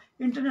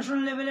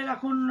ইন্টারন্যাশনাল লেভেলের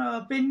এখন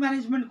পেন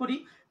ম্যানেজমেন্ট করি,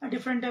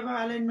 ডিফারেন্ট টাইপের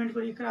অ্যালাইনমেন্ট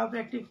করি,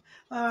 ক্রায়োপ্র্যাকটিক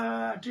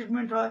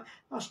ট্রিটমেন্ট হয়,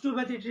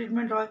 অস্টিওপ্যাথি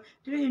ট্রিটমেন্ট হয়,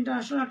 ঠিক আছে।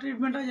 ইন্টারন্যাশনাল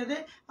ট্রিটমেন্ট হয়, যাতে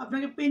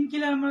আপনাকে পেন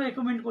কিলার আমরা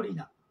রেকমেন্ড করি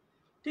না,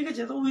 ঠিক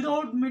আছে। তো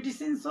উইদাউট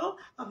মেডিসিনসও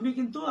আপনি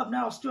কিন্তু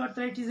আপনার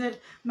অস্টিওআর্থ্রাইটিসের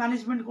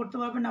ম্যানেজমেন্ট করতে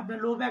পারবেন, আপনার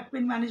লো ব্যাক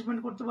পেন ম্যানেজমেন্ট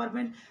করতে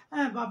পারবেন,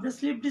 হ্যাঁ, বা আপনার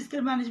স্লিপ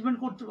ডিস্কের ম্যানেজমেন্ট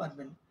করতে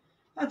পারবেন।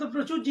 তো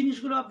প্রচুর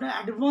জিনিসগুলো আপনার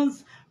অ্যাডভান্স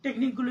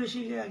টেকনিকগুলো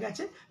এসে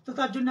গেছে। তো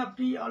তার জন্য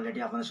আপনি অলরেডি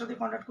আমাদের সাথে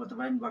কন্ট্যাক্ট করতে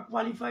পারেন, বা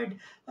কোয়ালিফাইড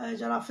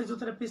যারা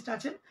ফিজিওথেরাপিস্ট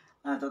আছেন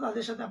তো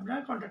তাদের সাথে আপনারা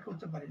কন্ট্যাক্ট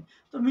করতে পারেন।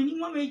 তো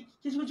মিনিমাম এই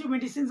কিছু কিছু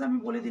মেডিসিনস আমি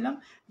বলে দিলাম,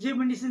 যে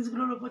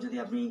মেডিসিনসগুলোর উপর যদি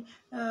আপনি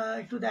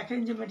একটু দেখেন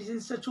যে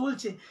মেডিসিনসটা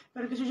চলছে,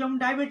 কারণ কিছু যেমন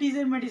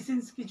ডায়াবেটিসের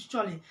মেডিসিনস কিছু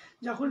চলে,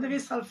 যখন থেকে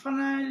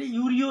সালফানাইল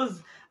ইউরিওজ,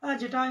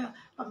 যেটা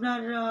আপনার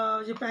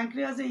যে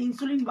প্যানক্রিয়াসে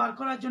ইনসুলিন বার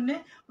করার জন্য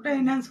ওটা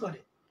এনহ্যান্স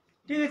করে,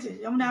 ঠিক আছে।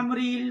 যেমন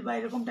অ্যামোরিল বা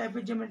এরকম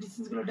টাইপের যে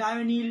মেডিসিনসগুলো,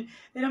 ডায়োনিল,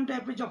 এরকম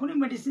টাইপের যখনই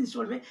মেডিসিন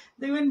চলবে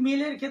দেখবেন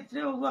মেলের ক্ষেত্রে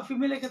হোক বা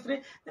ফিমেলের ক্ষেত্রে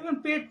দেখবেন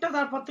পেটটা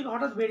তারপর থেকে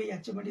হঠাৎ বেড়ে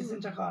যাচ্ছে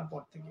মেডিসিনটা খাওয়ার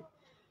পর থেকে,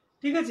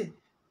 ঠিক আছে।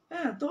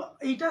 হ্যাঁ, তো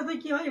এইটাতে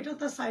কি হয়, এটা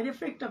তার সাইড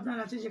এফেক্ট আপনার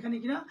আছে, যেখানে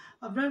কিনা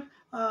আপনার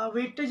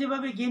ওয়েটটা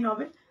যেভাবে গেইন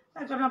হবে,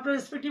 কারণ আপনার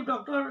রেসপেক্টিভ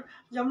ডক্টর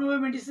যেমনভাবে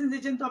মেডিসিন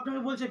দিচ্ছেন, তো আপনাকে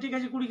বলছে ঠিক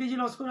আছে 20 কেজি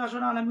লস করে আসো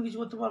না, আমি কিছু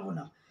করতে পারবো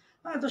না।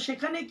 হ্যাঁ, তো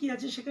সেখানে কি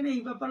আছে, সেখানে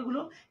এই ব্যাপারগুলো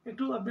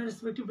একটু আপনার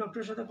রেসপেক্টিভ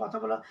ডক্টরের সাথে কথা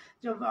বলা,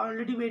 যে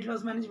অলরেডি ওয়েট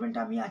লস ম্যানেজমেন্টে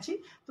আমি আছি,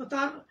 তো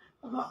তার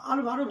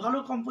আরও ভালো ভালো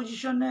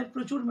কম্পোজিশনের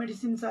প্রচুর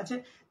মেডিসিনস আছে,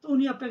 তো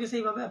উনি আপনাকে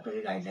সেইভাবে আপনাকে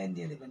গাইডলাইন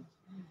দিয়ে দেবেন,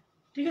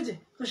 ঠিক আছে।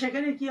 তো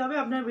সেখানে কি হবে,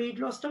 আপনার ওয়েট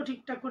লসটাও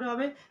ঠিকঠাক করে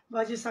হবে, বা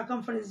যে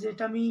সার্কামফারেন্স, যে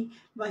টামি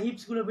বা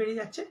হিপসগুলো বেড়ে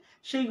যাচ্ছে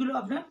সেইগুলো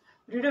আপনার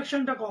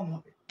রিডাকশনটা কম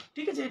হবে,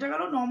 ঠিক আছে। এটা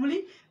গেল নর্মালি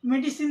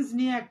মেডিসিনস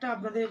নিয়ে একটা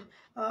আপনাদের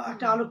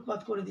একটা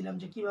আলোকপাত করে দিলাম,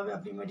 যে কিভাবে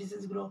আপনি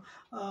মেডিসিনসগুলো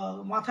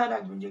মাথায়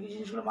রাখবেন, যে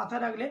জিনিসগুলো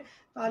মাথায় রাখলে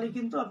তাহলে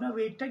কিন্তু আপনার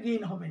ওয়েটটা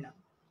গেইন হবে না।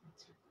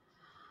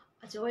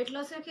 আচ্ছা, ওয়েট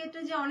লসের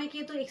ক্ষেত্রে যে অনেকে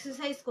তো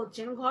এক্সারসাইজ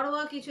করছেন,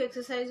 ঘরোয়া কিছু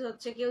এক্সারসাইজ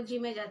হচ্ছে, কেউ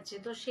জিমে যাচ্ছে,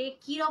 তো সে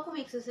কি রকম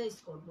এক্সারসাইজ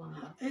করবো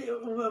আমরা?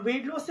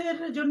 ওয়েট লসের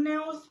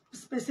জন্যও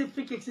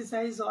স্পেসিফিক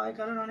এক্সারসাইজ হয়,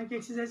 কারণ অনেকে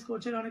এক্সারসাইজ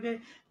করছেন, অনেকে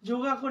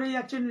যোগা করে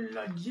যাচ্ছেন,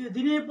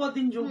 দিনের পর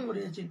দিন যোগ করে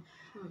যাচ্ছেন।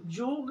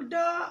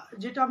 যোগটা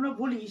যেটা আমরা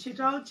বলি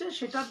সেটা হচ্ছে,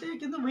 সেটাতে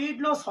কিন্তু ওয়েট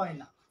লস হয়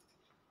না,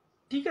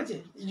 ঠিক আছে।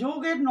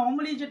 যোগের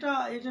নর্মালি যেটা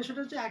সেটা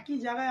হচ্ছে একই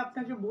জায়গায়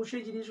আপনাকে বসে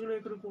জিনিসগুলো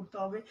এগুলো করতে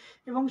হবে,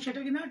 এবং সেটা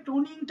কিনা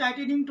টোনিং,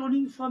 টাইটেনিং,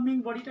 টোনিং, ফার্মিং,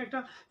 বডিটা একটা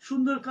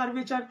সুন্দর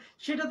কার্ভেচার,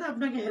 সেটাতে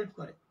আপনাকে হেল্প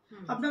করে।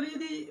 আপনাকে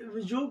যদি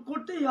যোগ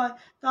করতেই হয়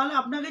তাহলে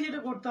আপনাকে যেটা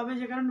করতে হবে,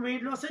 যে কারণ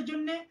ওয়েট লসের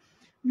জন্য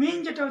মেইন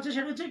যেটা হচ্ছে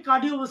সেটা হচ্ছে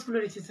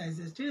কার্ডিওভাস্কুলার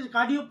এক্সারসাইজেস, ঠিক আছে,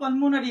 কার্ডিও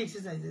পালমোনারি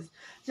এক্সারসাইজেস,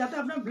 যাতে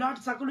আপনার ব্লাড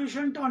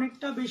সার্কুলেশনটা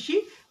অনেকটা বেশি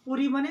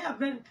পরিমাণে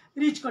আপনার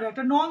রিচ করে।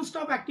 একটা নন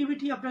স্টপ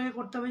অ্যাক্টিভিটি আপনাকে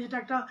করতে হবে, যেটা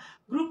একটা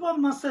গ্রুপ অফ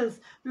মাসেলস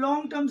লং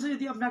টার্মসে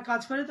যদি আপনার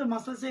কাজ করে, তো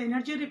মাসেলসে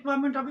এনার্জির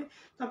রিকোয়ারমেন্ট হবে,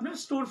 তো আপনার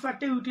স্টোর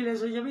ফ্যাটটা ইউটিলাইজ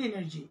হয়ে যাবে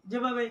এনার্জি,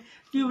 যেভাবে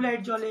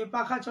টিউবলাইট জ্বলে,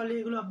 পাখা চলে,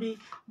 এগুলো আপনি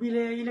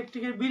বিলে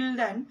ইলেকট্রিকের বিল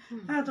দেন,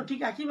 হ্যাঁ, তো ঠিক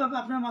একইভাবে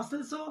আপনার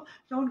মাসেলসও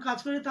যখন কাজ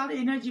করে তার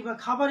এনার্জি বা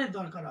খাবারের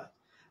দরকার হয়।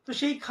 তো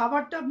সেই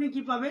খাবারটা আপনি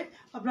কি পাবে,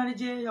 আপনার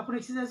যে যখন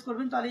এক্সারসাইজ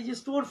করবেন তাহলে এই যে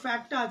স্টোর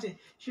ফ্যাটটা আছে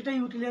সেটা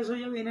ইউটিলাইজ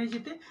হয়ে যাবে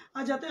এনার্জিতে,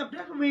 আর যাতে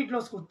আপনাকে ওয়েট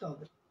লস করতে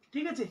হবে,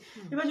 ঠিক আছে।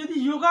 এবার যদি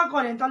যোগা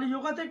করেন তাহলে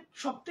যোগাতে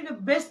সব থেকে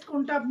বেস্ট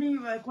কোনটা আপনি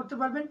করতে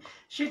পারবেন,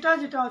 সেটা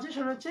যেটা আছে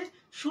সেটা হচ্ছে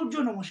সূর্য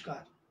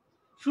নমস্কার।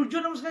 সূর্য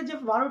নমস্কার যে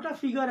 12টা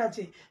ফিগার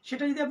আছে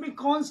সেটা যদি আপনি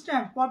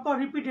কনস্ট্যান্ট পরপর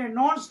রিপিটেড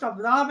নন স্টপ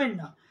দাঁড়াবেন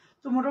না,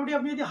 তো মোটামুটি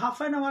আপনি যদি হাফ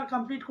অ্যান আওয়ার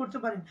কমপ্লিট করতে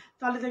পারেন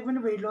তাহলে দেখবেন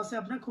ওয়েট লসে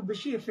আপনার খুব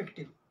বেশি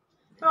এফেক্টিভ।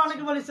 তো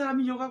অনেকে বলে স্যার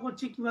আমি যোগা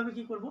করছি কীভাবে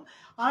কী করবো।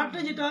 আর একটা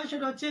যেটা হয়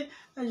সেটা হচ্ছে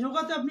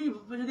যোগাতে আপনি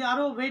যদি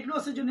আরও ওয়েট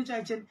লসের জন্য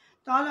চাইছেন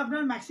তাহলে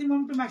আপনার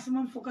ম্যাক্সিমাম টু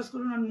ম্যাক্সিমাম ফোকাস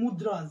করুন অন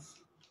মুদ্রাজ।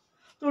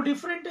 তো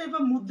ডিফারেন্ট টাইপ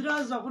অফ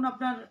মুদ্রাজ যখন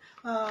আপনার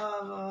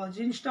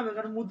জিনিসটা হবে,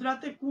 কারণ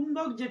মুদ্রাতে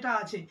কুম্ভক যেটা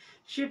আছে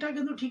সেটা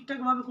কিন্তু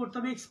ঠিকঠাকভাবে করতে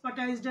হবে,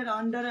 এক্সপার্টাইজডের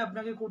আন্ডারে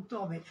আপনাকে করতে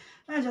হবে।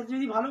 হ্যাঁ, যাতে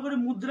যদি ভালো করে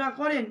মুদ্রা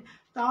করেন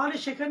তাহলে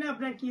সেখানে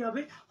আপনার কি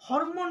হবে,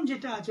 হরমোন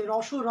যেটা আছে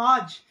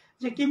রসরাজ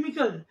যে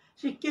কেমিক্যাল,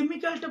 সেই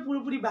কেমিক্যালটা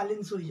পুরোপুরি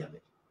ব্যালেন্স হয়ে যাবে।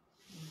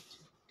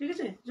 ঠিক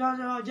আছে,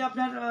 যে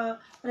আপনার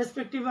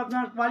রেসপেক্টিভ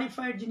আপনার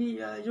কোয়ালিফাইড যিনি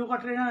যোগা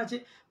ট্রেনার আছে,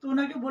 তো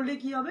ওনাকে বললে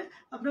কি হবে,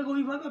 আপনাকে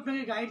ওইভাবে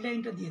আপনাকে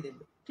গাইডলাইনটা দিয়ে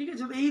দেবে। ঠিক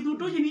আছে, এই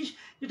দুটো জিনিস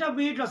যেটা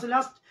ওয়েট লসে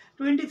লাস্ট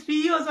 23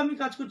 ইয়ার্স আমি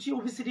কাজ করছি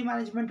ওবেসিটি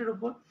ম্যানেজমেন্টের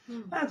উপর।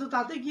 হ্যাঁ, তো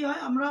তাতে কি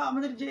হয়, আমরা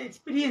আমাদের যে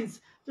এক্সপিরিয়েন্স,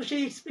 তো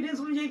সেই এক্সপিরিয়েন্স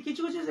অনুযায়ী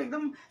কিছু কিছু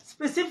একদম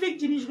স্পেসিফিক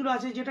জিনিসগুলো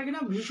আছে যেটা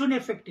কিনা ভীষণ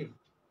এফেক্টিভ,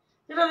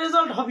 এটা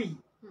রেজাল্ট হবেই।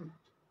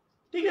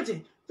 ঠিক আছে,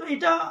 তো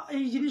এটা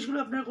এই জিনিসগুলো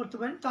আপনারা করতে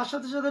পারেন। তার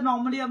সাথে সাথে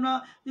নর্মালি আমরা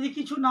যদি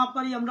কিছু না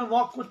পারি আমরা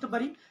ওয়াক করতে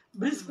পারি,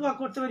 ব্রিস্ক ওয়াক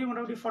করতে পারি,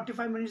 মোটামুটি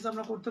 45 মিনিটস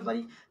আমরা করতে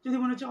পারি। যদি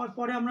মনে হচ্ছে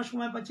পরে আমরা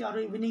সময় পাচ্ছি আরও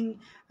ইভিনিং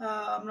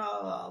আমরা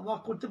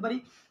ওয়াক করতে পারি।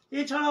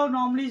 এছাড়াও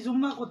নর্মালি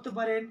জুম্বা করতে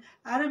পারেন,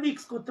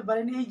 অ্যারোবিক্স করতে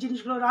পারেন, এই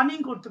জিনিসগুলো রানিং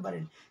করতে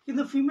পারেন।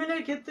 কিন্তু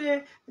ফিমেলের ক্ষেত্রে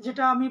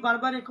যেটা আমি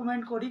বারবার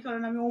রেকমেন্ড করি,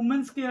 কারণ আমি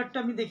ওমেন্স কেয়ারটা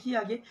আমি দেখি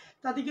আগে,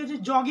 তাতে কি হচ্ছে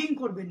জগিং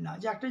করবেন না,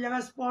 যে একটা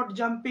জায়গায় স্পট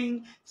জাম্পিং,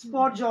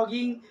 স্পট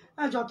জগিং,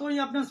 যতই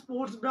আপনার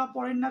স্পোর্টস ব্রা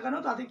পড়েন না কেন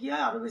তাতে কি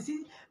হয়, আরও বেশি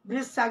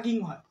ব্রেস্ট স্যাগিং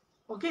হয়।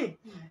 ওকে,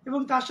 এবং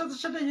তার সাথে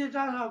সাথে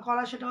যেটা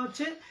করা সেটা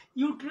হচ্ছে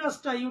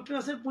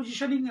ইউটেরাসের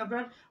পজিশনিং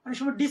আপনার অনেক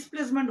সময়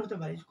ডিসপ্লেসমেন্ট হতে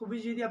পারে খুবই,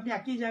 যদি আপনি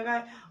একই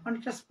জায়গায়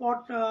অনেকটা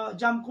স্পট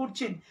জাম্প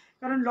করছেন,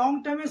 কারণ লং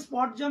টাইমে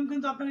স্পট জাম্প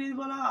কিন্তু আপনাকে যদি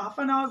বলা half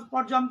an hour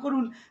spot jump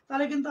করুন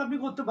তাহলে কিন্তু আপনি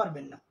করতে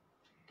পারবেন না।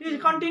 ঠিক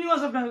আছে,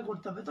 কন্টিনিউয়াস আপনাকে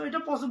করতে হবে, তো এটা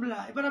পসিবল না।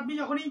 এবার আপনি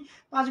যখনই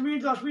 5 মিনিট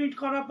 10 মিনিট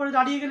করার পরে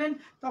দাঁড়িয়ে গেলেন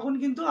তখন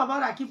কিন্তু আবার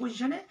একই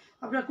পজিশনে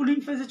আপনার কুলিং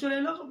ফেজে চলে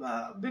এলো,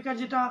 বেকার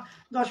যেটা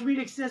 10 মিনিট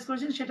এক্সারসাইজ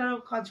করেছেন সেটারও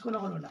কাজ কোনো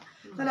হলো না।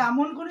 তাহলে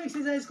এমন কোনো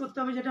এক্সারসাইজ করতে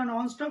হবে যেটা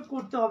ননস্টপ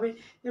করতে হবে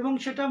এবং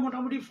সেটা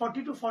মোটামুটি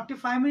 40 to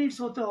 45 মিনিটস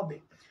হতে হবে।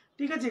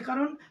 ঠিক আছে,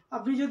 কারণ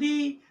আপনি যদি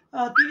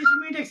 30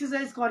 মিনিট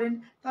এক্সারসাইজ করেন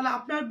তাহলে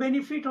আপনার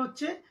বেনিফিট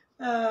হচ্ছে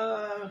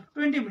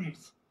 20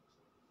 মিনিটস।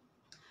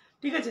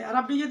 ঠিক আছে, আর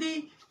আপনি যদি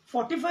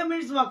 45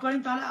 মিনিটস ওয়াক করেন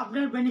তাহলে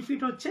আপনার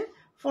বেনিফিট হচ্ছে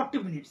 40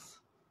 মিনিটস।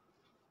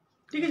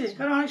 ঠিক আছে,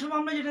 কারণ অনেক সময়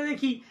আমরা যেটা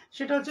দেখি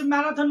সেটা হচ্ছে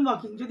ম্যারাথন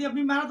ওয়াকিং, যদি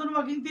আপনি ম্যারাথন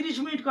ওয়াকিং 30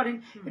 মিনিট করেন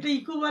এটা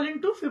ইকুইভ্যালেন্ট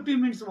টু 50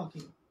 মিনিটস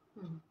ওয়াকিং।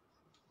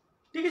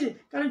 ঠিক আছে,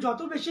 কারণ যত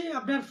বেশি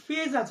আপনার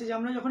ফেজ আছে, যে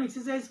আমরা যখন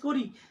এক্সারসাইজ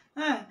করি,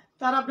 হ্যাঁ,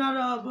 তার আপনার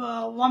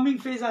ওয়ার্মিং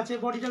ফেজ আছে,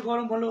 বডিটা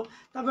গরম হলো,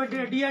 তারপর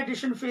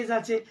ডিহাইড্রেশন ফেজ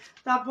আছে,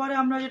 তারপরে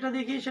আমরা যেটা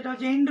দেখি সেটা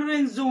হচ্ছে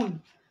এন্ডুরেন্স জোন।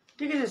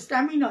 ঠিক আছে,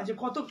 স্ট্যামিনা, যে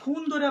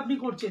কতক্ষণ ধরে আপনি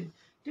করছেন।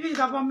 ঠিক আছে,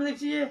 তারপর আমরা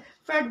দেখছি যে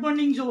ফ্যাট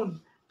বার্নিং জোন,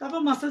 তারপর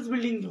মাসেলস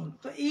বিল্ডিং জোন।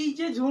 তো এই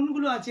যে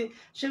জোনগুলো আছে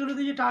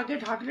সেগুলোতে যে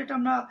টার্গেট হার্ট রেট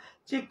আমরা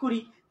চেক করি,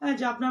 হ্যাঁ,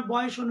 যে আপনার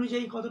বয়স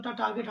অনুযায়ী কতটা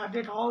টার্গেট হার্ট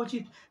রেট হওয়া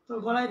উচিত, তো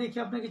গলায় রেখে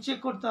আপনাকে চেক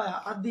করতে হয়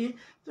হাত দিয়ে।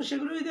 তো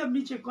সেগুলো যদি আপনি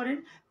চেক করেন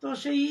তো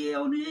সেই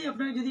অনুযায়ী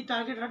আপনার যদি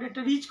টার্গেট হার্ট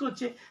রেটটা রিচ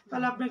করছে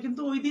তাহলে আপনার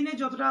কিন্তু ওই দিনে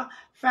যতটা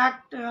ফ্যাট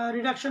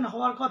রিডাকশন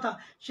হওয়ার কথা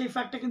সেই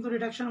ফ্যাটটা কিন্তু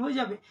রিডাকশন হয়ে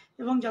যাবে,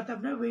 এবং যাতে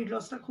আপনার ওয়েট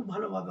লসটা খুব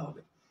ভালোভাবে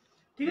হবে।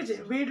 ঠিক আছে,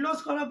 ওয়েট লস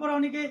করার পর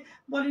অনেকে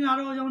বলেন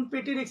আরও যেমন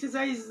পেটের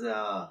এক্সারসাইজ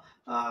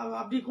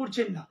আপনি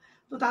করছেন না,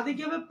 তো তাতে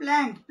কী হবে,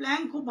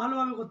 প্ল্যাঙ্ক খুব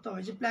ভালোভাবে করতে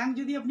হবে। যে প্ল্যাঙ্ক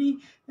যদি আপনি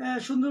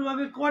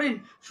সুন্দরভাবে করেন,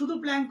 শুধু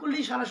প্ল্যাঙ্ক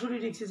করলেই সারা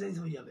শরীর এক্সারসাইজ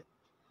হয়ে যাবে।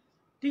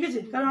 ঠিক আছে,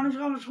 কারণ অনেক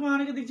সময়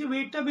অনেকে দেখছি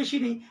ওয়েটটা বেশি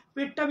নেই,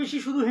 পেটটা বেশি,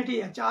 শুধু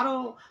হেঁটে যাচ্ছে, আরও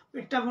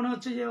পেটটা মনে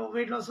হচ্ছে যে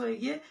ওয়েট লস হয়ে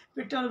গিয়ে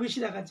পেটটা আরও বেশি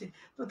দেখাচ্ছে।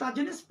 তো তার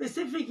জন্য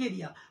specific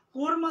area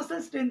core muscle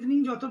strengthening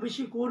যত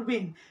বেশি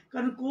করবেন,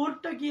 কারণ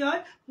কোরটা কি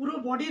হয়, পুরো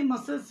বডির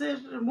মাসেলসের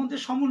মধ্যে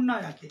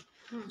সমন্বয় রাখে।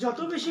 যত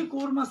বেশি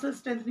কোর মাসেল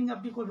স্ট্রেংথেনিং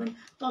আপনি করবেন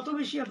তত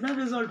বেশি আপনার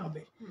রেজাল্ট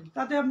হবে।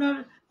 তাতে আপনার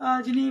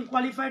যিনি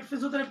কোয়ালিফাইড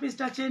ফিজিওথেরাপিস্ট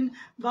আছেন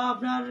বা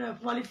আপনার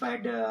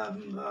কোয়ালিফাইড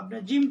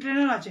আপনার জিম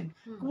ট্রেনার আছেন,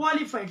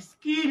 কোয়ালিফাইড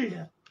স্কিল্ড,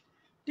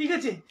 ঠিক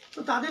আছে, তো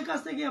তাদের কাছ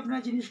থেকে আপনার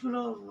জিনিসগুলো,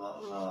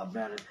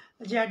 আপনার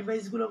যে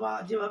অ্যাডভাইসগুলো বা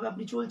যেভাবে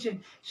আপনি চলছেন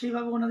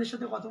সেইভাবে ওনাদের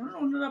সাথে কথা বলুন,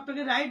 ওনারা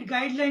আপনাকে রাইট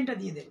গাইডলাইনটা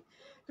দিয়ে দেবে।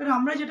 কারণ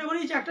আমরা যেটা করি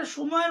যে একটা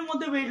সময়ের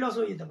মধ্যে ওয়েট লস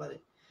হয়ে যেতে পারে।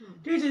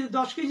 ঠিক আছে,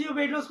 10 কেজি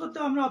ওয়েট লস করতে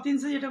আমরা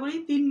অতিনসে যেটা করি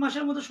 3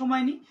 মাসের মতো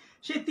সময় নিই,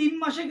 সেই 3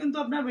 মাসে কিন্তু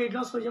আপনার ওয়েট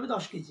লস হয়ে যাবে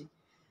 10 কেজি।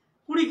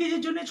 20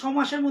 কেজির জন্য 6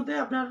 মাসের মধ্যে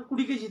আপনার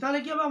 20 কেজি। তাহলে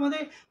কি হবে,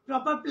 আমাদের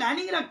প্রপার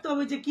প্ল্যানিং রাখতে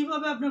হবে যে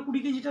কীভাবে আপনার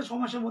 20 কেজিটা 6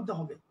 মাসের মধ্যে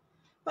হবে,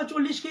 বা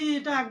 40 কেজি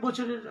এটা 1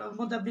 বছরের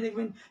মধ্যে আপনি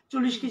দেখবেন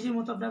 40 কেজির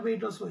মতো আপনার ওয়েট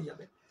লস হয়ে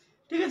যাবে।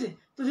 ঠিক আছে,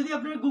 তো যদি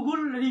আপনার গুগল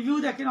রিভিউ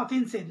দেখেন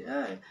অথিনসের,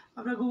 হ্যাঁ,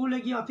 আপনার গুগলে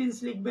গিয়ে অথিনস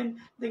লিখবেন,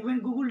 দেখবেন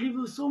Google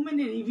review so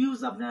many reviews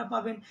আপনারা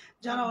পাবেন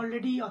যারা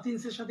অলরেডি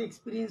অথিনসের সাথে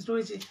এক্সপিরিয়েন্স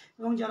রয়েছে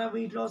এবং যারা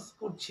ওয়েট লস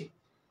করছে।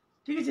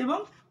 ঠিক আছে, এবং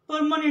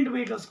পার্মানেন্ট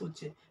ওয়েট লস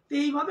করছে। তো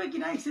এইভাবে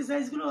কিনা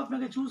এক্সারসাইজগুলো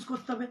আপনাকে চুজ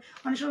করতে হবে।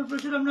 অনেক সময়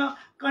প্রচুর আমরা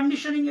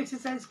কন্ডিশনিং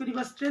এক্সারসাইজ করি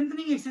বা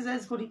স্ট্রেংথনিং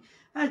এক্সারসাইজ করি।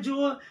 হ্যাঁ,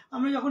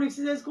 আমরা যখন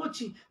এক্সারসাইজ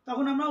করছি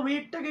তখন আমরা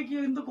ওয়েটটাকে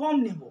কিন্তু কম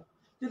নেব।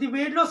 যদি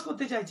ওয়েট লস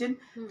করতে চাইছেন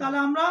তাহলে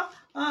আমরা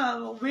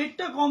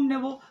ওয়েটটা কম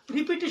নেব,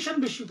 রিপিটেশন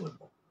বেশি করব,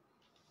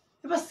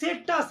 এবার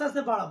সেটটা আস্তে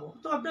আস্তে বাড়াবো।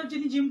 তো আপনার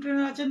যিনি জিম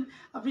ট্রেনার আছেন,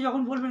 আপনি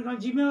যখন বলবেন, কারণ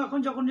জিমেও এখন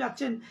যখন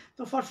যাচ্ছেন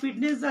তো ফর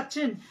ফিটনেস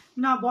যাচ্ছেন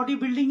না, বডি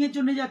বিল্ডিংয়ের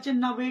জন্য যাচ্ছেন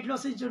না, ওয়েট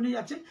লসের জন্য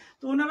যাচ্ছেন,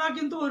 তো ওনারা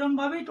কিন্তু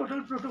ওরমভাবেই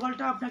টোটাল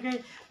প্রোটোকলটা আপনাকে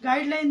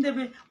গাইডলাইন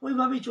দেবে,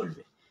 ওইভাবেই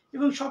চলবে।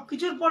 এবং সব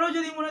কিছুর পরেও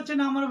যদি মনে হচ্ছে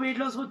না আমার ওয়েট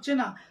লস হচ্ছে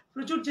না,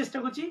 প্রচুর চেষ্টা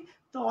করছি,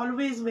 তো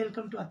অলওয়েজ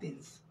ওয়েলকাম টু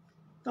অ্যাথেন্স।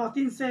 তো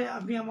অথিন্সে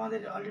আপনি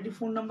আমাদের অলরেডি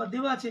ফোন নাম্বার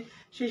দেওয়া আছে,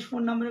 সেই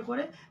ফোন নাম্বারে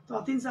করে তো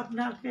অথিন্স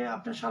আপনার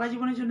সারা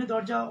জীবনের জন্য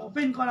দরজা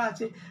ওপেন করা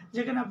আছে,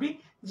 যেখানে আপনি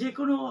যে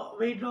কোনো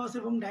ওয়েট লস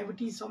এবং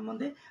ডায়াবেটিস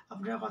সম্বন্ধে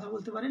আপনারা কথা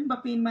বলতে পারেন বা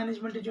পেইন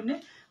ম্যানেজমেন্টের জন্য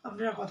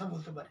আপনারা কথা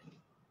বলতে পারেন।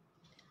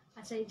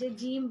 আচ্ছা, এই যে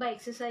জিম বা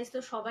এক্সারসাইজ তো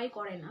সবাই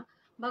করে না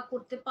বা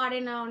করতে পারে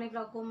না, অনেক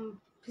রকম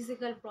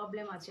ফিজিক্যাল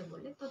প্রবলেম আছে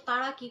বলে, তো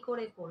তারা কি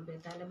করে করবে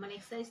তাহলে, মানে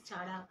এক্সারসাইজ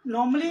ছাড়া?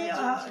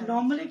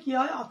 নর্মালি কি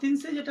হয়,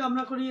 অথিন্সে যেটা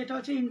আমরা করি এটা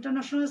হচ্ছে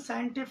ইন্টারন্যাশনাল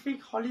সায়েন্টিফিক,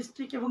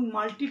 হলিস্টিক এবং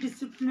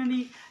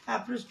multidisciplinary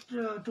approach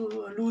to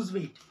lose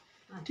wait.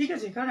 ঠিক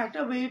আছে, কারণ একটা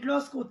ওয়েট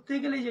লস করতে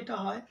গেলে যেটা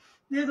হয়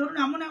যে ধরুন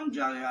এমন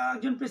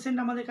একজন পেশেন্ট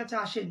আমাদের কাছে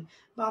আসেন,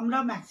 বা আমরা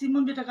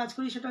ম্যাক্সিমাম যেটা কাজ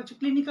করি সেটা হচ্ছে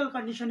ক্লিনিক্যাল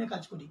কন্ডিশনে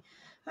কাজ করি।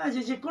 হ্যাঁ,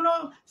 যে কোনো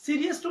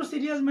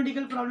সিরিয়াস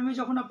মেডিকেল প্রবলেমে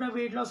যখন আপনার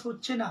ওয়েট লস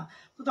হচ্ছে না,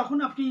 তো তখন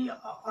আপনি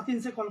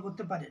অথিন্সে কল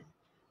করতে পারেন।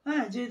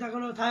 হ্যাঁ, যে দেখো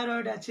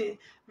থাইরয়েড আছে,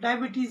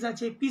 ডায়াবেটিস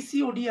আছে,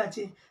 পিসিওডি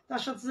আছে,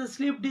 তার সাথে সাথে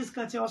স্লিপ ডিস্ক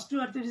আছে,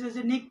 অস্টিওআর্থ্রাইটিস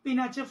আছে, নেক পেন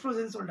আছে,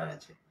 ফ্রোজেন শোল্ডার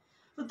আছে।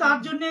 তো তার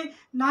জন্যে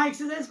না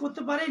এক্সারসাইজ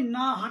করতে পারেন,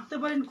 না হাঁটতে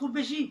পারেন খুব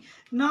বেশি,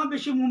 না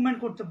বেশি মুভমেন্ট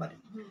করতে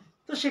পারেন।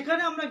 তো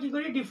সেখানে আমরা কি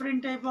করি, ডিফারেন্ট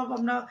টাইপ অফ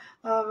আমরা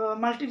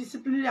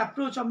মাল্টিডিসিপ্লিনারি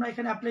অ্যাপ্রোচ আমরা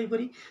এখানে অ্যাপ্লাই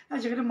করি,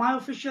 যেখানে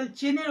মায়োফেশিয়াল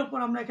চেনের ওপর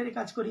আমরা এখানে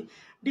কাজ করি।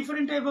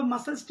 ডিফারেন্ট টাইপ অফ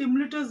মাসেল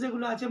স্টিমুলেটার্স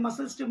যেগুলো আছে,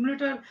 মাসেল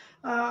স্টিমুলেটার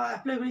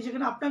অ্যাপ্লাই করি,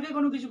 যেখানে আপনাকে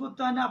কোনো কিছু করতে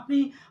হয় না। আপনি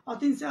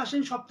অথিন্সে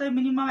আসেন সপ্তাহে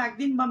মিনিমাম 1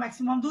 দিন বা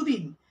ম্যাক্সিমাম 2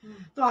 দিন,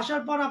 তো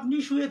আসার পর আপনি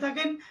শুয়ে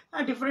থাকেন।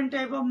 ডিফারেন্ট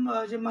টাইপ অফ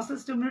যে মাসেল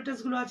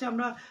স্টিমুলেটার্সগুলো আছে,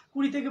 আমরা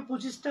 20 থেকে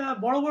 25টা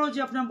বড় বড় যে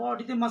আপনার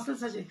বডিতে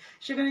মাসেলস আছে,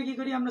 সেখানে কি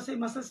করি আমরা সেই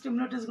মাসেল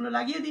স্টিমুলেটার্সগুলো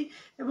লাগিয়ে দিই,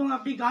 এবং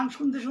আপনি গান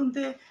শুনতে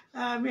শুনতে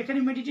এখানে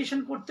মেডিটেশন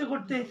করতে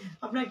করতে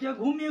আপনার একটা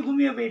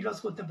ঘুমিয়ে ওয়েট লস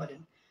করতে পারেন।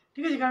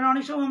 ঠিক আছে, কারণ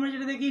অনেক সময় আমরা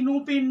যেটা দেখি নো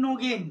পেন নো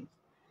গেইন।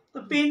 তো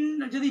পেন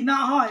যদি না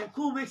হয়,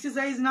 খুব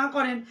এক্সারসাইজ না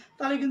করেন,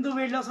 তাহলে কিন্তু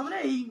ওয়েট লস হবে না,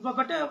 এই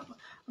ব্যাপারটা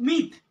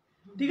মিথ।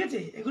 ঠিক আছে,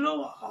 এগুলো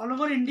অল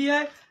ওভার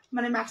ইন্ডিয়ায়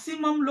মানে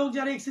ম্যাক্সিমাম লোক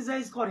যারা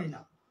এক্সারসাইজ করে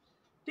না,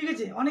 ঠিক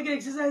আছে, অনেকের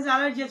এক্সারসাইজ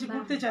অ্যালার্জি আছে,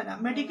 করতে চায় না,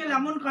 মেডিকেল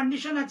এমন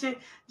কন্ডিশন আছে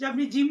যে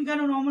আপনি জিম কেন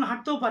নর্মাল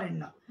হাঁটতেও পারেন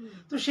না,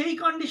 তো সেই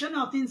কন্ডিশনে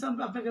অথিন্স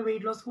আপনাকে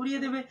ওয়েট লস করিয়ে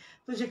দেবে।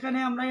 তো যেখানে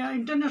আমরা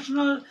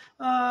ইন্টারন্যাশনাল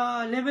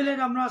লেভেলের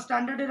আমরা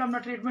স্ট্যান্ডার্ডের আমরা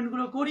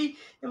ট্রিটমেন্টগুলো করি,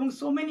 এবং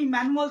সো মেনি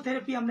ম্যানুয়াল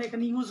থেরাপি আমরা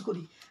এখানে ইউজ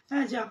করি।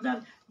 হ্যাঁ, যে আপনার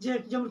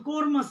যেমন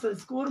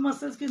কোর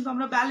মাসেলস কিন্তু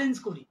আমরা ব্যালেন্স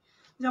করি,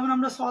 যেমন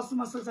আমরা সস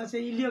মাসেলস আছে,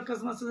 ইলিয়াকাস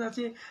মাসেলস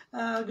আছে,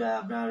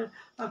 আপনার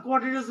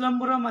কোয়াড্রিটাস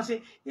লাম্বোরাম আছে,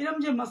 এরকম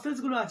যে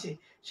মাসেলসগুলো আছে,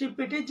 সেই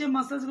পেটের যে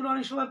মাসেলসগুলো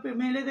অনেক সময়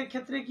মেয়েদের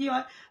ক্ষেত্রে কি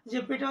হয় যে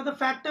পেটে হয়তো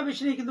ফ্যাটটা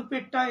বেশি নেই, কিন্তু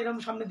পেটটা এরকম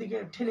সামনের দিকে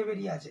ঠেলে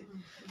বেরিয়ে আছে,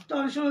 তো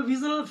অনেক সময়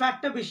ভিজুয়াল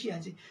ফ্যাটটা বেশি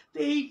আছে। তো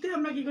এইতে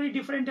আমরা কি করি,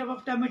 ডিফারেন্ট টাইপ অফ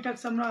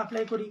টামিটাক্স আমরা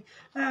অ্যাপ্লাই করি,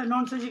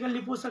 নন সার্জিক্যাল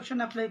লিপোসাকশন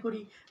অ্যাপ্লাই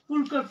করি,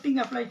 পুল কার্পটিং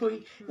অ্যাপ্লাই করি।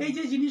 এই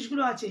যে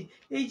জিনিসগুলো আছে,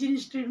 এই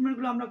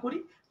ট্রিটমেন্টগুলো আমরা করি।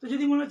 তো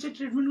যদি মনে হচ্ছে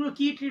ট্রিটমেন্টগুলো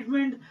কী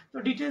ট্রিটমেন্ট, তো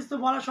ডিটেলস তো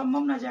বলা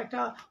সম্ভব না যে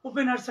একটা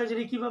ওপেন হার্ট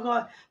সার্জারি কীভাবে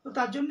হয়, তো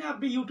তার জন্য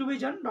আপনি ইউটিউবে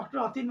যান, ডক্টর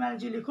অতীন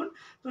ব্যানার্জি লিখুন,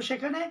 তো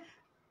সেখানে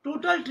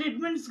টোটাল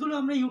ট্রিটমেন্টসগুলো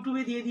আমরা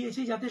ইউটিউবে দিয়ে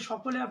দিয়েছি, যাতে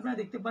সকলে আপনারা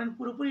দেখতে পারেন,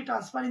 পুরোপুরি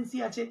ট্রান্সপারেন্সি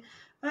আছে।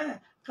 হ্যাঁ,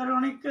 কারণ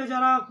অনেক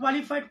যারা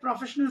কোয়ালিফাইড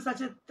প্রফেশনালস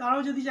আছে,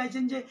 তারাও যদি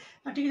চাইছেন যে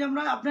ঠিক আছে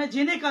আপনারা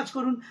জেনে কাজ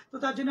করুন, তো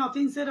তার জন্য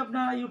অথিন্সের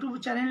আপনারা ইউটিউব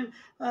চ্যানেল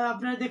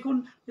আপনারা দেখুন,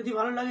 যদি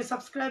ভালো লাগে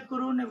সাবস্ক্রাইব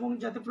করুন, এবং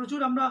যাতে প্রচুর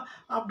আমরা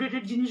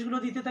আপডেটেড জিনিসগুলো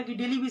দিতে থাকি,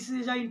 ডেলি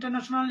বেসিসে যা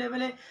ইন্টারন্যাশনাল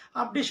লেভেলে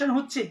আপডেশন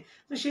হচ্ছে,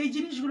 তো সেই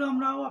জিনিসগুলো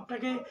আমরাও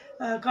আপনাকে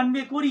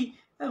কনভে করি।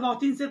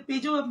 অথিন্সের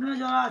পেজেও আপনারা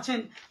যারা আছেন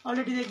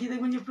অলরেডি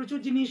দেখবেন যে প্রচুর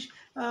জিনিস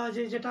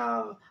যেটা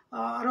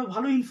আরও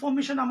ভালো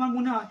ইনফরমেশন আমার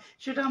মনে হয়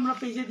সেটা আমরা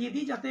পেজে দিয়ে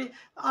দিই, যাতে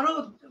আরও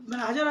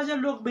মানে হাজার হাজার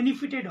লোক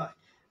বেনিফিটেড হয়,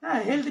 হ্যাঁ,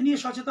 হেলথ নিয়ে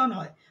সচেতন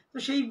হয়। তো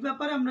সেই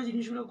ব্যাপারে আমরা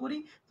জিনিসগুলো করি,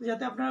 তো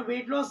যাতে আপনার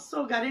ওয়েট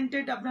লসও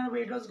গ্যারেন্টেড, আপনার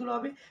ওয়েট লসগুলো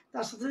হবে,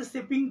 তার সাথে সাথে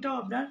স্টেপিংটাও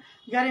আপনার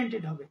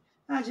গ্যারেন্টেড হবে।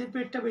 হ্যাঁ, যে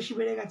পেটটা বেশি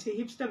বেড়ে গেছে,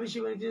 হিপসটা বেশি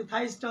বেড়ে গেছে,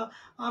 থাইসটা,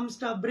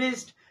 আর্মসটা,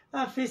 ব্রেস্ট,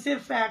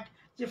 ফেসের ফ্যাট,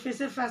 যে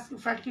ফেসের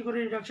ফ্যাট কী করে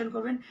রিডাকশন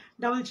করবেন,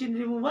 ডাবল চিন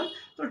রিমুভাল,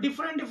 তো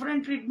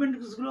ডিফারেন্ট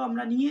ট্রিটমেন্টসগুলো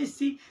আমরা নিয়ে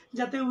এসেছি,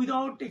 যাতে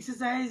উইদাউট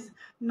এক্সারসাইজ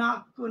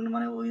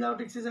মানে উইদাউট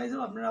এক্সারসাইজও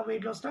আপনারা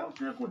ওয়েট লসটা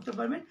আপনারা করতে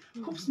পারবেন,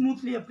 খুব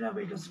স্মুথলি আপনারা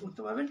ওয়েট লস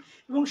করতে পারবেন,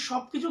 এবং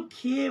সব কিছু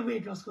খেয়ে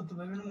ওয়েট লস করতে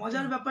পারবেন।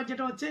 মজার ব্যাপার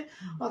যেটা হচ্ছে,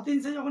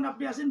 অথিন্সে যখন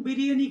আপনি আসেন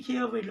বিরিয়ানি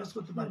খেয়ে ওয়েট লস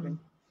করতে পারবেন।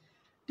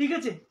 ঠিক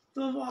আছে,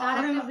 তো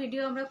তার একটা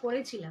ভিডিও আমরা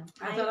করেছিলাম,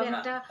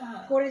 একটা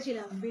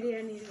করেছিলাম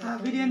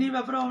বিরিয়ানির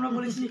ব্যাপারে আমরা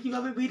বলেছি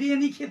কিভাবে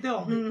বিরিয়ানি খেতে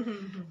হবে,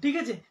 ঠিক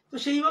আছে। তো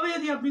সেইভাবে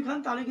যদি আপনি খান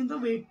তাহলে কিন্তু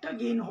ওয়েটটা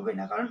গেইন হবে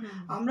না। কারণ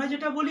আমরা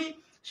যেটা বলি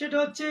সেটা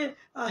হচ্ছে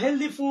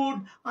healthy food,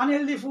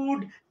 unhealthy food,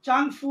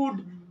 junk food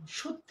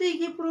সত্যিই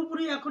কি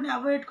পুরোপুরি এখন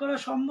অ্যাভয়েড করা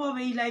সম্ভব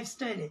এই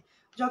লাইফস্টাইলে?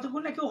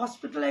 যতক্ষণ না কেউ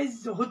হসপিটালাইজ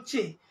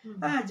হচ্ছে,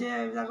 হ্যাঁ, যে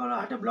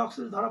হার্টে ব্লক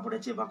ধরা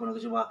পড়েছে বা কোনো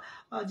কিছু, বা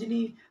যিনি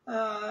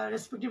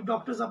রেসপেক্টিভ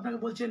ডক্টরস আপনাকে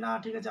বলছে না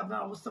ঠিক আছে আপনার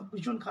অবস্থা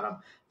ভীষণ খারাপ,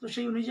 তো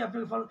সেই অনুযায়ী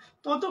আপনাকে ফলো,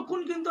 ততক্ষণ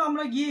কিন্তু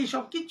আমরা গিয়ে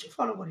এইসব কিছু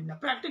ফলো করি না,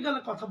 প্র্যাকটিক্যাল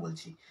কথা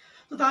বলছি।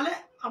 তো তাহলে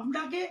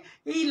আপনাকে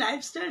এই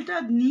লাইফস্টাইলটা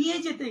নিয়ে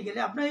যেতে গেলে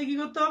আপনাকে কী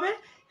করতে হবে?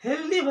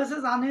 হেলদি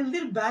ভার্সেস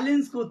আনহেলদির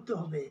ব্যালেন্স করতে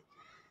হবে।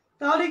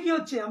 তাহলে কি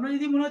হচ্ছে, আমরা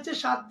যদি মনে হচ্ছে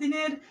 7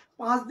 দিনের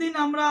 5 দিন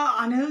আমরা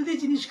আনহেলদি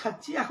জিনিস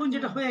খাচ্ছি এখন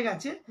যেটা হয়ে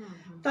গেছে,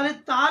 তাহলে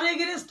তার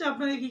এগেনস্টে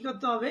আপনাকে কি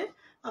করতে হবে?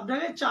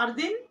 আপনাকে 4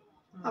 দিন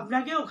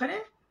আপনাকে ওখানে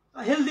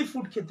হেলদি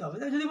ফুড খেতে হবে।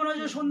 যদি মনে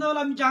হচ্ছে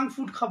সন্ধ্যাবেলা আমি জাঙ্ক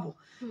ফুড খাবো,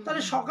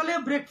 তাহলে সকালে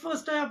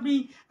ব্রেকফাস্টে আপনি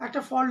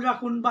একটা ফল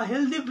রাখুন বা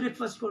হেলদি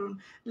ব্রেকফাস্ট করুন,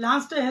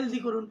 লাঞ্চটা হেলদি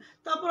করুন,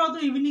 তারপর হয়তো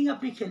ইভিনিং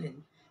আপনি খেলেন।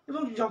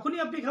 এবং যখনই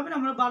আপনি খাবেন,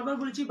 আমরা বারবার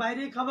বলেছি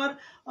বাইরের খাবার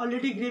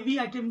অলরেডি গ্রেভি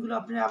আইটেমগুলো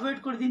আপনি অ্যাভয়েড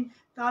করে দিন,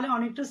 তাহলে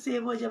অনেকটা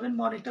সেভ হয়ে যাবেন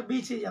বা অনেকটা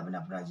বেঁচে যাবেন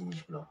আপনারা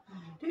জিনিসগুলো,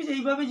 ঠিক আছে।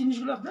 এইভাবে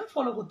জিনিসগুলো আপনারা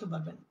ফলো করতে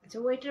পারবেন। আচ্ছা,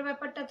 ওয়েটের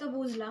ব্যাপারটা তো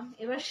বুঝলাম,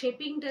 এবার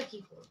শেপিংটা কি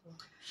করব?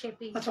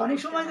 শেপিং আচ্ছা, অনেক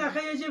সময়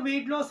দেখা যায় যে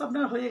ওয়েট লস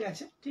আপনার হয়ে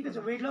গেছে, ঠিক আছে,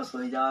 ওয়েট লস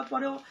হয়ে যাওয়ার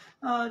পরেও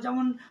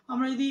যেমন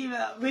আমরা যদি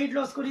ওয়েট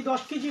লস করি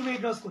 10 কেজি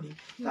ওয়েট লস করি,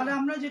 তাহলে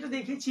আমরা যেটা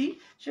দেখেছি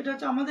সেটা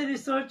হচ্ছে আমাদের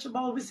রিসার্চ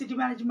বা ওবেসিটি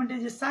ম্যানেজমেন্টের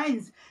যে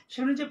সায়েন্স,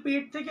 সেখানে যে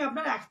পেট থেকে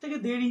আপনার 1 থেকে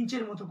 1.5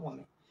 ইঞ্চের মতো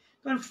কমে।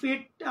 কারণ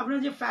ফেট, আমরা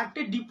যে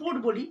ফ্যাটের ডিপোর্ট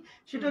বলি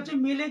সেটা হচ্ছে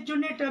মেলের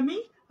জন্য টামি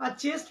আর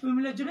চেস্ট,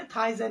 ফিমেলের জন্য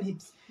থাইজ অ্যান্ড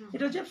হিপস।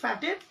 এটা হচ্ছে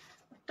ফ্যাটের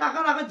টাকা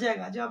রাখার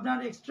জায়গা, যে আপনার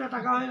এক্সট্রা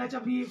টাকা হয়ে গেছে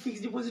আপনি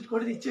ফিক্সড ডিপোজিট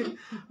করে দিচ্ছেন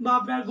বা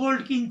আপনার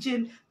গোল্ড কিনছেন,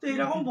 তো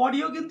এরকম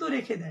বডিও কিন্তু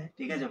রেখে দেয়,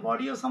 ঠিক আছে,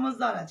 বডিও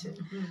সমঝদার আছে,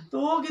 তো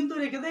ও কিন্তু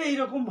রেখে দেয়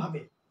এইরকম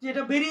ভাবে যে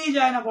এটা বেরিয়ে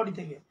যায় না বডি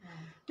থেকে,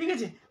 ঠিক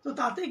আছে। তো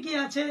তাতে কি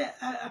আছে,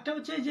 একটা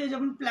হচ্ছে যে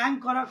যেমন প্ল্যাঙ্ক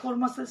করা, কোর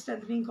মাসল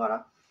স্ট্রেংথেনিং করা,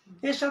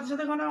 এর সাথে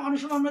সাথে অনেক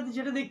সময় আমরা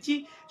যেটা দেখছি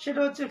সেটা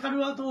হচ্ছে কারো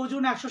হয়তো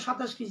ওজন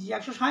 127 কেজি,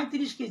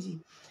 137 কেজি,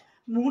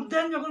 মোর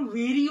দেন যখন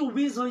ভেরি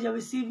ওবেজ হয়ে যাবে,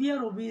 সিভিয়ার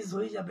ওবেজ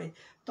হয়ে যাবে,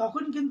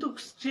 তখন কিন্তু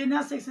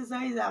স্ট্রেনাস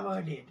এক্সারসাইজ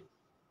অ্যাভয়েডেড।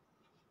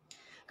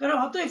 কারণ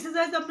হয়তো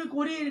এক্সারসাইজ আপনি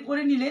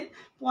করে নিলেন,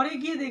 পরে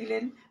গিয়ে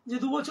দেখলেন যে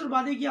 2 বছর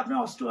বাদে গিয়ে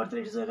আপনার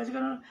অস্টিওআর্থ্রাইটিস হয়ে গেছে।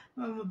 কারণ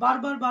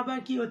বারবার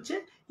কি হচ্ছে,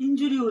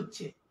 ইনজুরি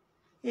হচ্ছে,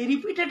 এই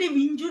রিপিটেটিভ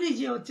ইনজুরি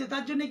যে হচ্ছে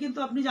তার জন্য কিন্তু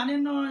আপনি জানেন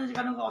না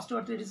কেন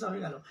অস্টিওআর্থ্রাইটিস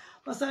হয়ে গেল,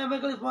 বা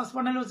সার্ভাইকাল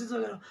স্পন্ডাইলোসিস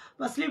হয়ে গেল,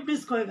 বা স্লিপ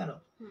ডিস্ক হয়ে গেল,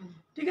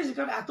 ঠিক আছে।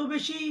 কারণ এত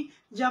বেশি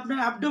যে আপনার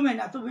অ্যাবডোমেন,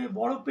 এত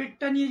বড়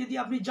পেটটা নিয়ে যদি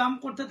আপনি জাম্প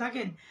করতে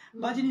থাকেন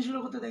বা জিনিসগুলো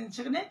করতে থাকেন,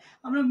 সেখানে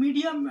আমরা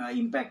মিডিয়াম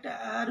ইম্প্যাক্ট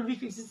অ্যারোবিক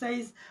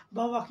এক্সারসাইজ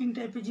বা ওয়াকিং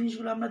টাইপের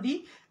জিনিসগুলো আমরা দিই।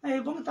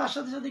 এবং তার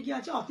সাথে সাথে কি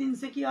আছে,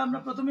 অথেন্সে কি আমরা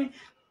প্রথমে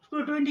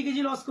 20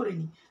 কেজি লস করে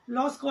নিই,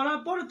 লস করার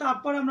পর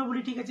তারপর আমরা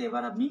বলি ঠিক আছে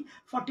এবার আপনি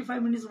 45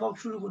 মিনিটস ওয়াক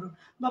শুরু করুন,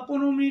 বা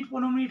 15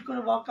 মিনিট করে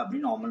ওয়াক আপনি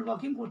নর্মাল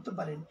ওয়াকিং করতে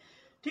পারেন,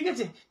 ঠিক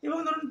আছে। এবং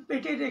ধরুন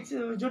পেটের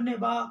জন্য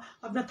বা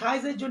আপনার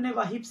থাইজের জন্য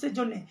বা হিপসের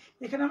জন্য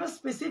এখানে আমরা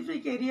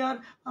স্পেসিফিক এরিয়ার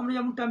আমরা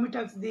যেমন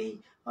টামিটাক্স দিই,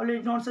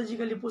 অলরেডি নন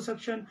সার্জিক্যাল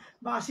লিপোসাকশন,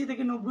 বা 80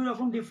 থেকে 90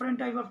 রকম ডিফারেন্ট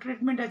টাইপ অফ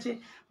ট্রিটমেন্ট আছে,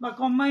 বা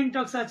কম্বাইন্ড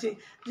টক্স আছে,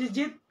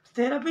 যে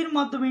থেরাপির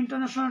মাধ্যমে,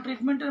 ইন্টারন্যাশনাল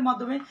ট্রিটমেন্টের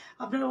মাধ্যমে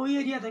আপনার ওই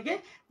এরিয়া থেকে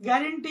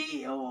গ্যারেন্টি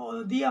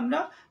দিই আমরা,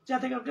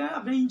 যাতে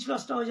আপনার ইঞ্চ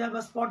লসটা হয়ে যায়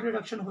বা স্পট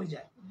রিডাকশন হয়ে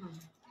যায়,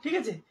 ঠিক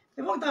আছে।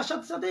 এবং তার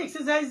সাথে সাথে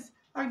এক্সারসাইজ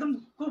একদম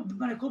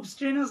খুব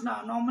স্ট্রেনাস না,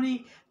 নর্মালি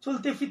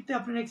চলতে ফিরতে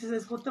আপনারা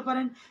এক্সারসাইজ করতে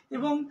পারেন।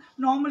 এবং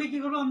নর্মালি কী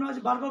করবো, আমরা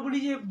বারবার বলি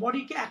যে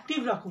বডিকে অ্যাক্টিভ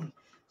রাখুন,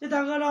 যে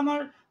দেখা গেলো আমার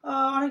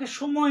অনেকের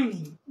সময়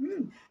নেই,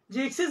 যে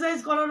এক্সারসাইজ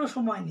করারও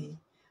সময় নেই,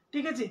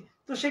 ঠিক আছে।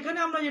 তো সেখানে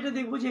আমরা যেটা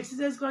দেখবো যে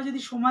এক্সারসাইজ করার যদি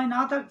সময়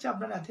না থাকছে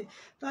আপনার হাতে,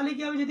 তাহলে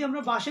কি হবে, যদি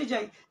আমরা বাসে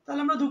যাই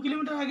তাহলে আমরা 2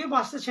 কিলোমিটার আগে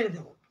বাসটা ছেড়ে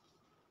দেবো,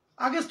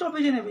 আগে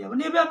স্টপেজে নেবে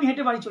আমি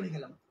হেঁটে বাড়ি চলে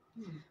গেলাম।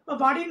 বা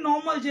বাড়ির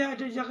নর্মাল যে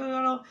দেখা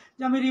গেল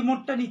যে আমি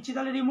রিমোটটা নিচ্ছি,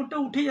 তাহলে রিমোটটা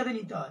উঠেই যাতে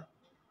নিতে হয়,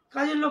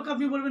 কাজের লোককে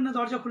আপনি বলবেন না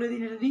দরজা খুলে দিন,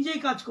 এটা নিজেই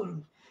কাজ করুন।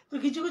 তো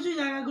কিছু কিছু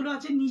জায়গাগুলো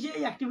আছে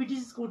নিজেই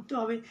অ্যাক্টিভিটিস করতে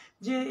হবে,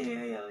 যে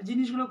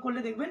জিনিসগুলো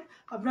করলে দেখবেন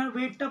আপনার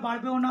ওয়েটটা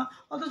বাড়বেও না,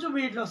 অথচ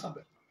ওয়েট লস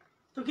হবে।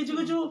 তো কিছু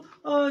কিছু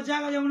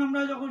জায়গা, যেমন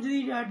আমরা যখন যদি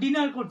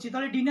ডিনার করছি,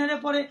 তাহলে ডিনারের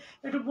পরে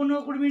একটু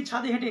 15-20 মিনিট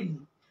ছাদে হেঁটে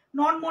নিন,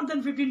 not more then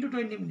 15 to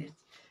 20 minutes.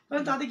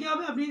 কারণ তাতে কী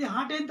হবে, আপনি যদি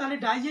হাঁটেন তাহলে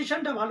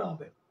ডাইজেশনটা ভালো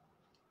হবে।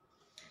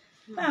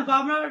 হ্যাঁ, বা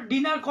আপনার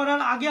ডিনার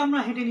করার আগে আমরা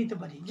হেঁটে নিতে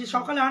পারি, যে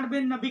সকালে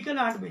হাঁটবেন না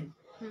বিকেলে হাঁটবেন,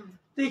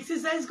 তো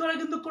এক্সারসাইজ করার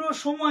কিন্তু কোনো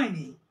সময়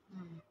নেই,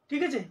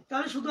 ঠিক আছে।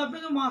 তাহলে শুধু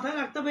আপনাকে মাথায়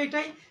রাখতে হবে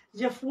এটাই,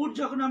 যে ফুড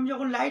আমি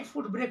যখন লাইট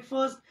ফুড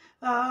ব্রেকফাস্ট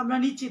আমরা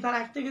নিচ্ছি, তার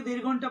 1 থেকে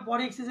 1.5 ঘন্টা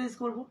পরে এক্সারসাইজ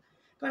করব।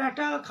 কারণ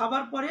একটা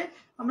খাবার পরে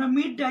আমরা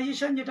মিড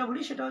ডাইজেশন যেটা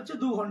বলি সেটা হচ্ছে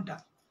 2 ঘন্টা,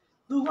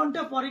 2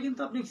 ঘন্টা পরে কিন্তু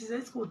আপনি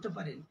এক্সারসাইজ করতে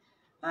পারেন।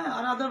 হ্যাঁ,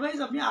 আর আদারওয়াইজ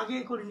আপনি আগে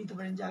করে নিতে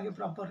পারেন, যে আগে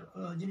প্রপার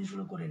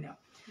জিনিসগুলো করে নেওয়া।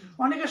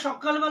 অনেকে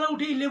সকালবেলা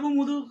উঠেই লেবু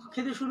মধু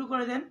খেতে শুরু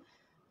করে দেন,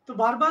 তো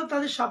বারবার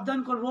তাদের সাবধান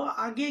করব,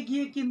 আগে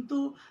গিয়ে কিন্তু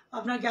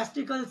আপনার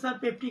গ্যাস্ট্রিক আলসার,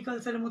 পেপটিক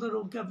আলসারের মতো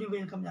রোগকে আপনি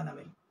ওয়েলকাম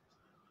জানাবেন।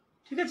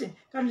 ঠিক আছে,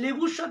 কারণ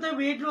লেবুর সাথে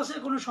ওয়েট লসের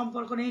কোনো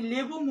সম্পর্ক নেই।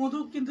 লেবু মধু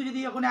কিন্তু যদি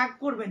এখন এক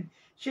করবেন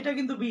সেটা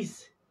কিন্তু বিষ,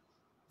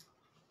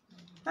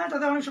 হ্যাঁ,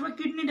 তাতে অনেক সময়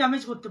কিডনি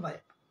ড্যামেজ করতে পারে।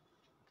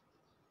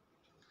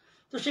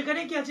 তো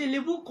সেখানে কি আছে,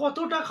 লেবু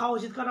কতটা খাওয়া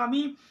উচিত? কারণ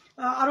আমি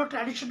আরও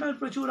ট্র্যাডিশনাল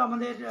প্রচুর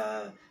আমাদের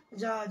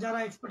যারা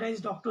এক্সপার্টাইজ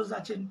ডক্টরস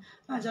আছেন,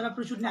 যারা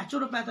প্রচুর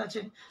ন্যাচুরোপ্যাথ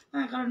আছেন,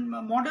 হ্যাঁ, কারণ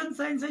মডার্ন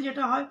সায়েন্সে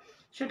যেটা হয়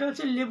সেটা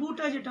হচ্ছে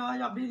লেবুটা যেটা হয়,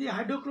 আপনি যদি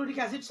হাইড্রোক্লোরিক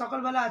অ্যাসিড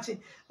সকালবেলা আছে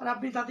আর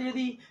আপনি তাতে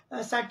যদি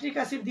সাইট্রিক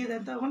অ্যাসিড দিয়ে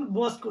দেন তখন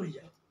বার্স্ট করে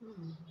যায়,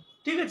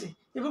 ঠিক আছে।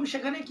 এবং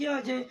সেখানে কি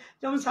হয় যে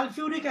যেমন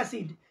সালফিউরিক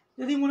অ্যাসিড,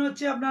 যদি মনে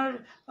হচ্ছে আপনার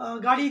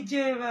গাড়ির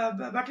যে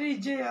ব্যাটারির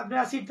যে আপনার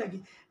অ্যাসিড থাকে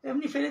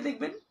এমনি ফেলে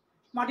দেখবেন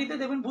মাটিতে,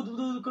 দেখবেন বুদ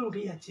বুদ করে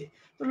উঠে যাচ্ছে।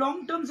 তো লং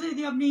টার্মসে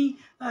যদি আপনি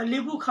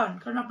লেবু খান,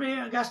 কারণ আপনি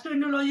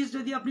গ্যাস্ট্রোএন্টারোলজিস্ট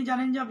যদি আপনি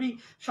জানেন যে আপনি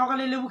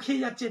সকালে লেবু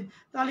খেয়ে যাচ্ছেন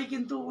তাহলে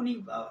কিন্তু উনি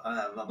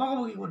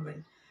বকাবকি করবেন।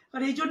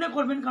 কারণ এই জন্য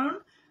করবেন কারণ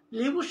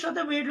লেবুর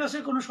সাথে ওয়েট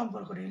লসের কোনো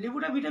সম্পর্ক নেই।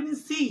 লেবুটা ভিটামিন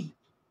সি,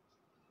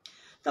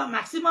 তা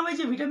ম্যাক্সিমামে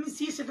যে ভিটামিন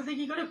সি সেটাতে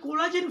কী করে,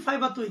 কোলাজেন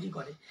ফাইবার তৈরি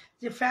করে।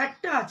 যে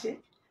ফ্যাটটা আছে,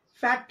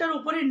 ফ্যাটটার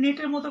উপরে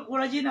নেটের মতো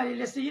কোলাজেন আর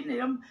ইলাস্টিন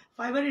এরকম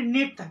ফাইবারের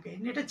নেট থাকে,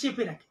 নেটে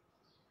চেপে রাখে,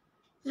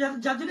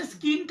 যার জন্য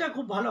স্কিনটা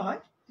খুব ভালো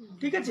হয়,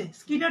 ঠিক আছে।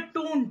 স্কিনের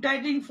টোন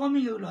টাইটেনিং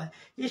ফর্মিং এগুলো হয়।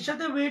 এর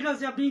সাথে ওয়েট লস,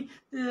 আপনি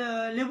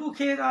লেবু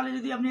খেয়ে তাহলে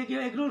যদি আপনি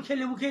এগরোল খেয়ে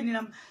লেবু খেয়ে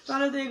নিলাম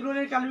তাহলে তো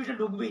এগরোলের ক্যালোরিটা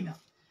ঢুকবেই না,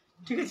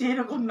 ঠিক আছে,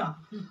 এরকম না।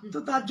 তো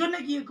তার জন্য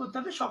কি করতে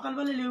হবে,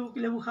 সকালবেলা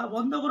লেবু খাওয়া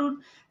বন্ধ করুন।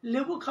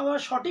 লেবু খাওয়ার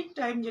সঠিক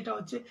টাইম যেটা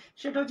হচ্ছে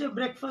সেটা হচ্ছে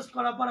ব্রেকফাস্ট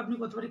করার পর আপনি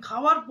করতে পারেন,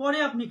 খাওয়ার পরে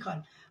আপনি খান,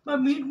 বা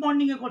মিড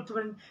মর্নিংয়ে করতে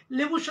পারেন।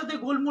 লেবুর সাথে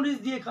গোলমরিচ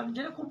দিয়ে খান,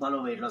 যেটা খুব ভালো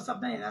ওয়েট লস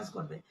আপনার এনহান্স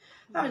করবে।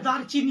 আর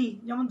দারচিনি,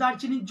 যেমন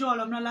দারচিনির জল,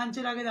 আমরা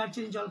লাঞ্চের আগে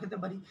দারচিনির জল খেতে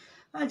পারি।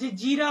 যে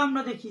জিরা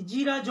আমরা দেখি,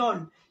 জিরা জল,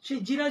 সেই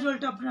জিরা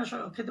জলটা আপনারা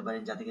খেতে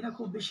পারেন, যাতে কিনা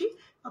খুব বেশি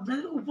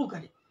আপনাদের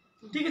উপকারী,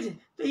 ঠিক আছে।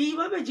 তো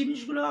এইভাবে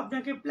জিনিসগুলো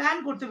আপনাকে প্ল্যান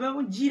করতে হবে।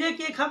 এবং জিরে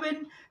কে খাবেন,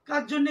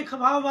 কার জন্য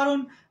খাওয়া বারণ,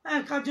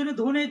 কার জন্য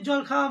ধনের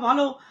জল খাওয়া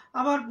ভালো,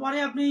 আবার পরে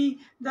আপনি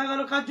দেখা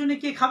গেল কার জন্য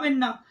কে খাবেন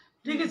না,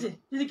 ঠিক আছে।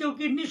 যদি কেউ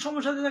কিডনির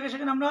সমস্যাতে থাকে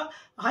সেখানে আমরা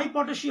হাই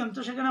পটাশিয়াম, তো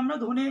সেখানে আমরা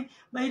ধনে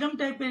বা এরকম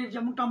টাইপের,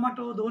 যেমন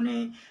টমাটো, ধনে,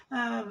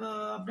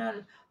 আপনার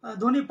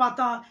ধনে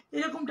পাতা,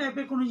 এরকম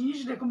টাইপের কোনো জিনিস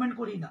রেকমেন্ড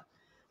করি না।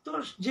 তো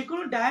যে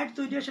কোনো ডায়েট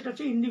তৈরি হয় সেটা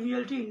হচ্ছে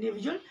individual two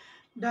individual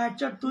diet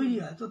chart তৈরি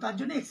হয়, তো তার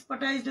জন্য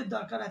এক্সপার্টাইজের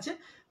দরকার আছে।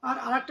 আর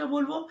আরেকটা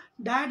বলবো,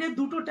 ডায়েটের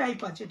দুটো টাইপ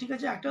আছে, ঠিক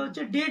আছে। একটা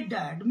হচ্ছে ডেড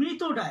ডায়েট,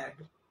 মৃত ডায়েট,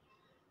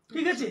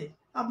 ঠিক আছে।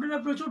 আপনারা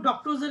প্রচুর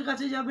ডক্টরসের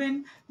কাছে যাবেন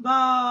বা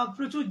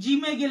প্রচুর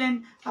জিমে গেলেন,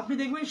 আপনি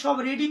দেখবেন সব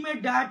রেডিমেড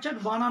ডায়েট চার্ট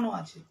বানানো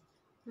আছে,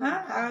 হ্যাঁ,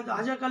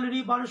 1000 ক্যালোরি,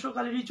 1200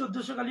 ক্যালোরি,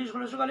 1400 ক্যালোরি,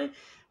 1600 ক্যালোরি,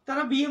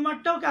 তারা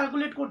বিএমআরটাও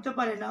ক্যালকুলেট করতে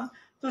পারে না।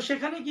 তো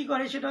সেখানে কি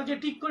করে, সেটা হচ্ছে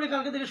ঠিক করে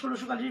কালকে থেকে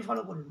 1600 ক্যালোরি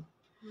ফলো করুন।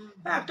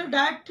 হ্যাঁ, একটা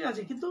ডায়েট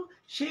আছে, কিন্তু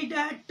সেই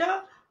ডায়েটটা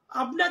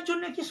আপনার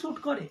জন্য কি স্যুট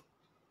করে,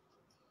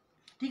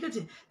 ঠিক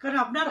আছে। কারণ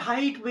আপনার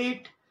হাইট,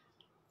 ওয়েট,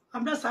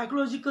 আপনার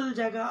সাইকোলজিক্যাল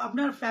জায়গা,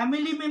 আপনার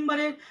ফ্যামিলি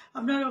মেম্বারের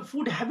আপনার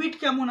ফুড হ্যাবিট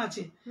কেমন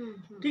আছে,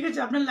 ঠিক আছে,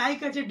 আপনার লাইক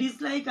আছে,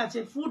 ডিসলাইক আছে,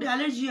 ফুড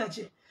অ্যালার্জি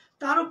আছে,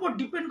 তার উপর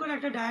ডিপেন্ড করে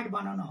একটা ডায়েট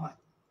বানানো হয়,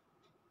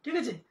 ঠিক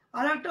আছে।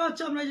 আর একটা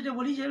হচ্ছে আমরা যেটা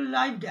বলি যে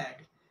লাইভ ডায়েট,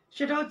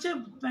 সেটা হচ্ছে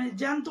মানে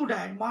জ্যান্ত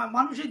ডায়েট,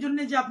 মানুষের জন্য।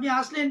 যে আপনি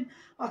আসলেন,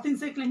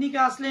 অথেন্টিক ক্লিনিকে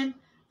আসলেন,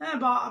 হ্যাঁ,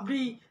 বা আপনি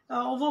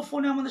ওভার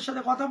ফোনে আমাদের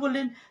সাথে কথা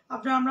বললেন,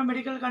 আমরা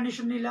মেডিকেল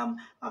কন্ডিশন নিলাম,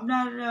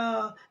 আপনার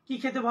কি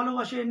খেতে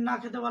ভালোবাসেন, না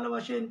খেতে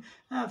ভালোবাসেন,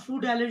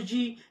 ফুড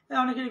অ্যালার্জি,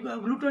 অনেকের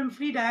গ্লুটেন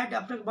ফ্রি ডায়েট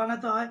আপনাকে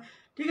বানাতে হয়,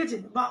 ঠিক আছে।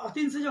 বা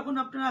অথেন্সে যখন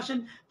আপনারা আসেন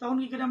তখন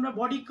কি করে আমরা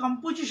বডি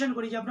কম্পোজিশন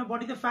করি, যে আপনার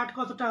বডিতে ফ্যাট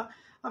কতটা,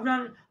 আপনার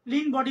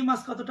লিন বডি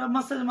মাস কতটা,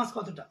 মাসেল মাস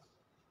কতটা,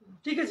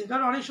 ঠিক আছে।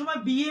 কারণ অনেক সময়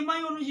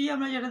বিএমআই অনুযায়ী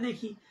আমরা যেটা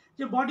দেখি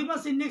যে বডি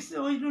মাস ইন্ডেক্স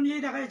ওই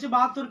অনুযায়ী দেখা যাচ্ছে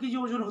 72 কেজি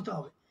ওজন হতে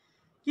হবে,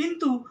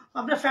 কিন্তু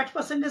আপনার ফ্যাট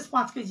পার্সেন্টেজ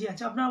 5 কেজি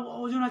আছে, আপনার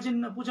ওজন আছে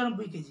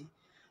 95 কেজি।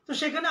 তো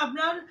সেখানে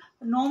আপনার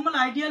নর্মাল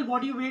আইডিয়াল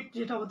বডি ওয়েট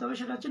যেটা হতে হবে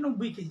সেটা হচ্ছে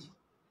 90 কেজি।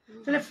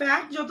 তাহলে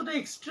ফ্যাট যতটা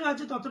এক্সট্রা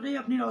আছে ততটাই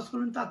আপনি লস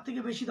করুন, তার থেকে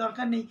বেশি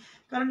দরকার নেই।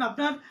 কারণ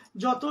আপনার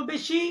যত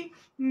বেশি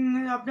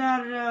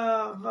আপনার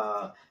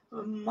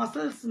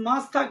মাসেলস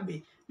মাস থাকবে,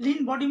 লিন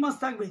বডি মাস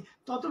থাকবে,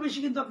 তত বেশি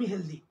কিন্তু আপনি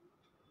হেলদি,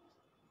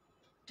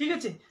 ঠিক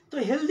আছে। তো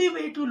healthy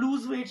way to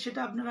lose wait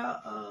সেটা আপনারা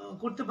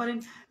করতে পারেন,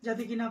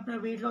 যাতে কিনা আপনার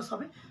ওয়েট লস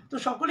হবে। তো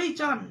সকলেই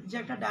চান যে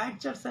একটা ডায়েট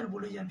চার্ট স্যার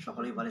বলে যান,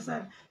 সকলেই বলে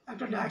স্যার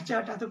একটা ডায়েট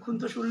চার্ট, এতক্ষণ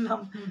তো শুনলাম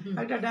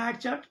একটা ডায়েট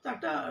চার্ট,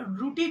 একটা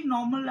রুটিন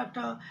নর্মাল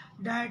একটা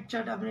ডায়েট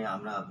চার্ট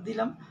আমরা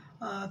দিলাম।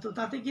 তো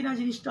তাতে কিনা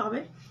জিনিসটা হবে,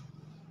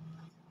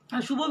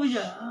 শুভ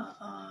বিজয়া,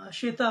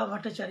 শ্বেতা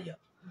ভট্টাচার্য,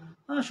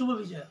 শুভ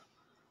বিজয়া,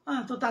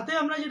 হ্যাঁ। তো তাতে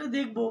আমরা যেটা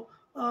দেখবো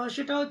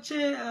সেটা হচ্ছে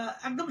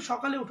একদম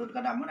সকালে উঠুন,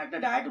 কারণ এমন একটা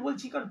ডায়েট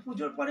বলছি, কারণ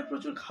পুজোর পরে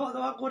প্রচুর খাওয়া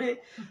দাওয়া করে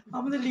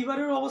আমাদের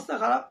লিভারের অবস্থা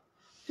খারাপ,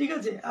 ঠিক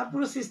আছে, আর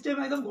পুরো সিস্টেম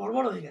একদম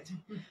গড়বড় হয়ে গেছে।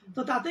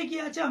 তো তাতে কি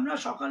আছে, আমরা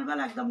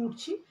সকালবেলা একদম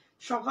উঠছি,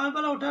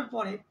 সকালবেলা ওঠার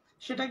পরে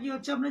সেটা কি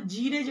হচ্ছে, আমরা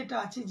জিরে যেটা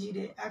আছে,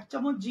 জিরে 1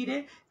 চামচ, জিরে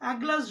 1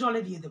 গ্লাস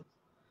জলে দিয়ে দেবো,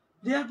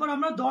 দেওয়ার পর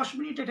আমরা 10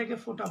 মিনিট এটাকে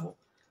ফোটাবো,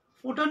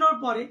 ফোটানোর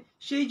পরে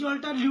সেই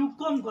জলটা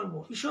লিউকম করবো,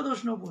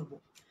 ঈষদোষ্ণ করবো,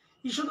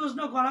 ঈষদোষ্ণ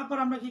করার পর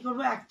আমরা কি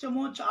করবো, 1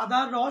 চামচ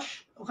আদার রস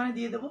ওখানে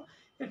দিয়ে দেবো,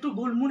 একটু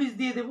গোলমরিচ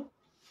দিয়ে দেবো,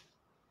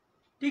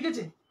 ঠিক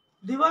আছে।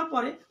 দেওয়ার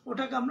পরে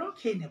ওটাকে আমরা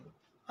খেয়ে নেব।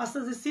 আস্তে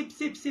আস্তে sheep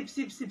sheep sheep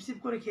sheep sheep sheep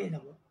করে খেয়ে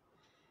নেব।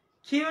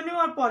 খেয়ে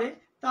নেওয়ার পরে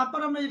তারপর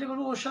আমরা যেটা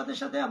করবো, ওর সাথে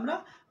সাথে আমরা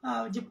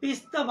যে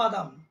পেস্তা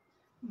বাদাম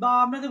বা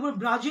আমরা দেখবো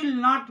ব্রাজিল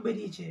নাট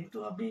বেরিয়েছে, তো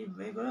আপনি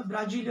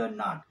ব্রাজিলিয়ান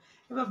নাট,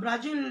 এবার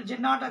ব্রাজিল যে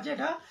নাট আছে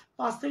এটা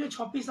 5 থেকে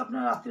 6 পিস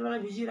আপনারা রাত্রিবেলা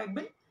ভিজিয়ে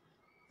রাখবেন,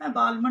 হ্যাঁ,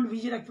 বা আলমন্ড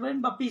ভিজিয়ে রাখতে পারেন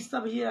বা পিস্তা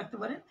ভিজিয়ে রাখতে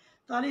পারেন।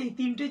 তাহলে এই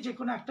তিনটে যে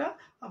কোনো একটা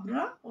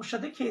আপনারা ওর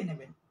সাথে খেয়ে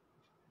নেবেন।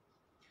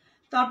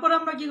 তারপরে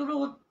আমরা কি করবো,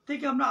 ওর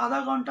থেকে আমরা আধা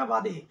ঘন্টা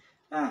বাদে,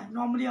 হ্যাঁ,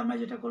 নর্মালি আমরা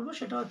যেটা করব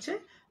সেটা হচ্ছে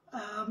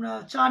আমরা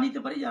চা নিতে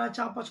পারি, যারা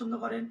চা পছন্দ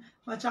করেন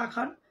বা চা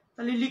খান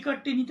তাহলে লিকার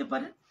টি নিতে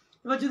পারেন।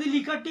 এবার যদি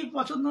লিকার টি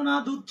পছন্দ না,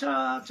 দুধ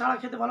ছাড়া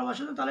খেতে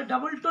ভালোবাসেন, তাহলে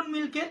ডাবল টোন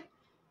মিল্কের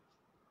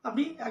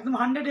আপনি একদম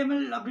 100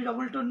 ml আপনি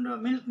ডাবল টোন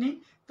মিল্ক নিন,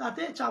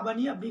 তাতে চা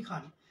বানিয়ে আপনি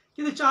খান।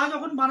 কিন্তু চা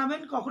যখন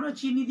বানাবেন কখনো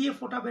চিনি দিয়ে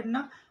ফোটাবেন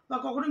না বা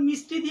কখনো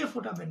মিষ্টি দিয়ে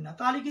ফোটাবেন না,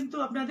 তাহলে কিন্তু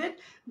আপনাদের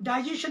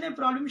ডাইজেশনের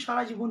প্রবলেম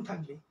সারা জীবন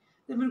থাকবে।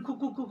 দেখবেন খুব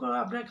খুব খুব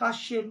আপনারা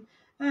কাশছেন,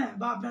 হ্যাঁ,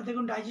 বা আপনার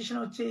দেখুন ডাইজেশন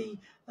হচ্ছে, এই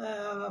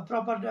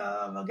প্রপার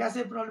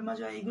গ্যাসের প্রবলেম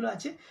আছে, এইগুলো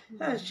আছে,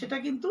 হ্যাঁ, সেটা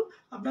কিন্তু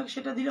আপনাকে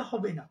সেটা দিলে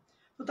হবে না।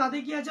 তো তাতে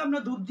কি আছে, আমরা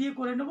দুধ দিয়ে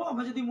করে নেবো।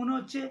 আমার যদি মনে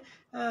হচ্ছে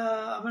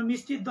আমার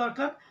মিষ্টির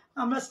দরকার,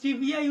 আমরা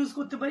স্টিভিয়া ইউজ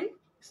করতে পারি।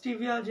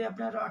 স্টিভিয়া যে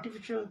আপনার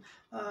আর্টিফিশিয়াল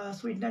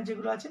সুইটনার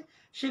যেগুলো আছে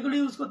সেগুলো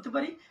ইউজ করতে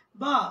পারি,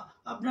 বা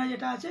আপনার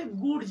যেটা আছে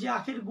গুড়, যে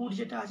আখের গুড়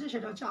যেটা আছে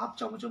সেটা হচ্ছে 1/2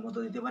 চামচের মতো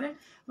দিতে পারেন,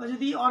 বা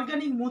যদি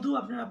অর্গানিক মধু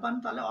আপনারা পান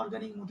তাহলে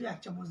অর্গানিক মধু 1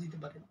 চামচ দিতে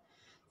পারেন।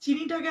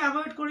 চিনিটাকে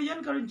অ্যাভয়েড করে যান,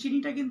 কারণ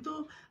চিনিটা কিন্তু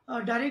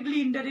ডাইরেক্টলি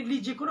ইনডাইরেক্টলি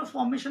যে কোনো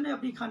ফর্মেশনে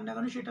আপনি খান না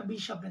কেন সেটা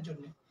বিষ আপনার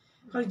জন্য।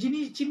 কারণ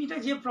চিনিটা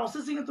যে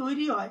প্রসেসিংয়ে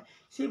তৈরি হয়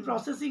সেই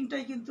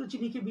প্রসেসিংটাই কিন্তু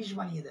চিনিকে বিষ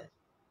বানিয়ে দেয়।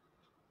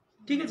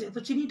 ঠিক আছে, তো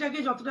চিনিটাকে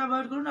যতটা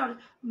অ্যাভয়েড করুন। আর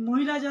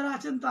মহিলা যারা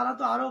আছেন তারা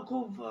তো আরও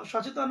খুব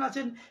সচেতন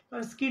আছেন,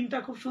 কারণ স্কিনটা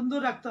খুব সুন্দর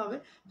রাখতে হবে,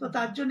 তো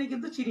তার জন্য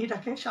কিন্তু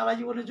চিনিটাকে সারা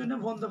জীবনের জন্য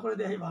বন্ধ করে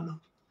দেওয়াই ভালো।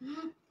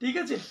 ঠিক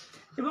আছে,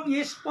 এবং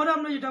এরপরে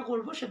আমরা যেটা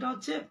করব সেটা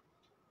হচ্ছে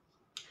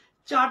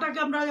চাটাকে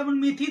আমরা যেমন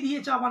মেথি দিয়ে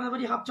চা বানাতে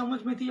পারি, 1/2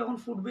 চামচ মেথি যখন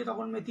ফুটবে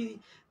তখন মেথি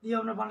দিয়ে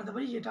আমরা বানাতে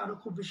পারি, যেটা আরও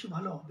খুব বেশি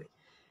ভালো হবে।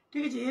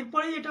 ঠিক আছে,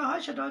 এরপরে যেটা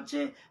হয় সেটা হচ্ছে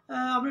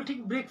আমরা ঠিক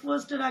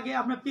ব্রেকফাস্টের আগে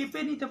আমরা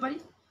পেঁপে নিতে পারি।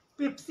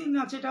 পেপসিন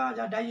আছে, এটা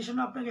যা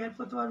ডাইজেশনে আপনাকে হেল্প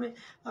করতে পারবে,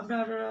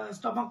 আপনার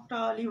স্টমাকটা,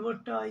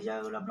 লিভারটা, এই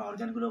জায়গাগুলো আপনার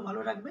অর্গানগুলো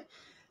ভালো রাখবে।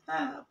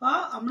 হ্যাঁ, বা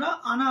আমরা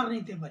আনার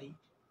নিতে পারি,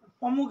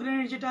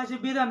 পমোগ্রেনেট যেটা আছে,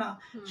 বেদানা,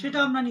 সেটা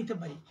আমরা নিতে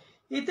পারি।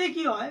 এতে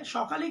কি হয়,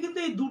 সকালে কিন্তু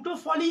এই দুটো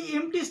ফলই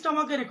এমটি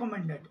স্টমাকে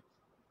রেকমেন্ডেড।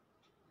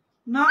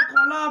 না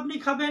কলা আপনি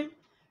খাবেন,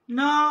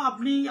 না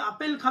আপনি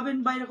আপেল খাবেন,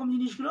 বা এরকম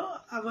জিনিসগুলো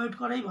অ্যাভয়েড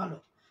করাই ভালো,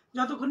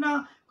 যতক্ষণ না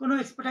কোনো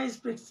এক্সপার্টাইজ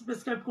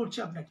প্রেসক্রাইব করছে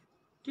আপনাকে।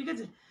 ঠিক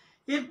আছে,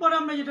 এরপর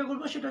আমরা যেটা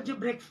করবো সেটা হচ্ছে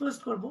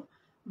ব্রেকফাস্ট করব।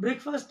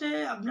 ব্রেকফাস্টে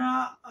আপনারা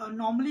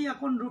নর্মালি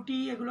এখন রুটি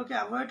এগুলোকে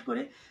অ্যাভয়েড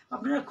করে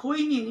আপনারা খই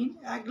নিয়ে নিন,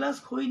 1 গ্লাস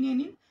খই নিয়ে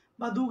নিন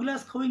বা 2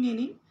 গ্লাস খই নিয়ে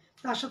নিন,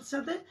 তার সাথে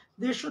সাথে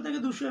 150 থেকে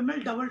 200 ml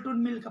ডাবল টোন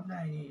মিল্ক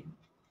আপনারা নিয়ে নিন।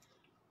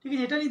 ঠিক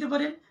আছে, এটা নিতে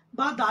পারেন,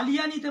 বা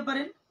দালিয়া নিতে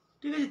পারেন।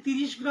 ঠিক আছে,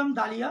 30 গ্রাম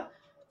দালিয়া,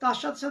 তার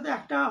সাথে সাথে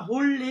একটা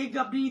হোল এগ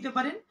আপনি নিতে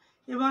পারেন,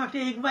 এবং একটা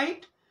এগ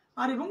হোয়াইট,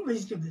 আর এবং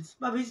ভেজিটেবলস,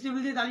 বা ভেজিটেবল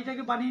দিয়ে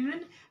দালিটাকে বানিয়ে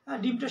নিলেন,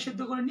 ডিমটা সেদ্ধ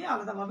করে নিয়ে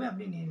আলাদাভাবে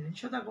আপনি নিয়ে নিলেন,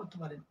 সেটা করতে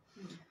পারেন।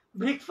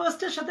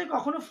 ব্রেকফাস্টের সাথে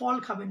কখনো ফল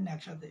খাবেন না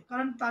একসাথে,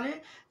 কারণ তাহলে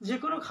যে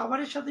কোনো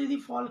খাবারের সাথে যদি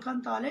ফল খান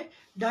তাহলে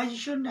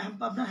ডাইজেশন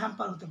আপনার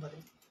হ্যাম্পার হতে পারে,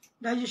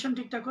 ডাইজেশন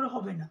ঠিকঠাক করে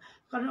হবে না,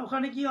 কারণ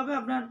ওখানে কি হবে,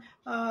 আপনার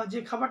যে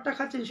খাবারটা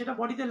খাচ্ছেন সেটা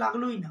বডিতে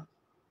লাগলোই না।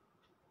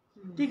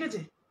 ঠিক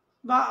আছে,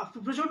 বা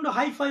প্রচন্ড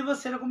হাই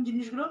ফাইবার সেরকম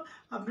জিনিসগুলো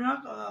আপনারা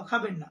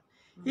খাবেন না।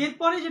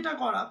 এরপরে যেটা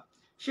করা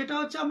সেটা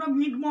হচ্ছে আমরা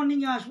মিড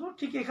মর্নিংয়ে আসবো,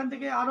 ঠিক এখান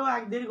থেকে আরও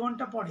 1-1.5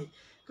 ঘন্টা পরে,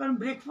 কারণ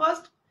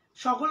ব্রেকফাস্ট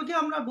সকলকে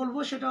আমরা বলবো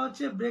সেটা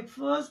হচ্ছে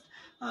ব্রেকফাস্ট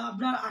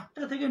আপনার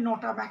 8টা থেকে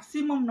 9টা,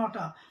 ম্যাক্সিমাম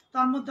 9টা,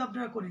 তার মধ্যে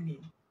আপনারা করে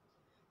নিন।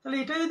 তাহলে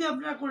এটা যদি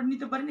আপনারা করে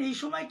নিতে পারেন, এই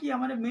সময় কি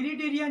আমাদের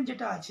মেরিডেরিয়ান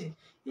যেটা আছে,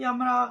 এই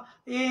আমরা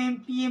AM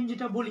PM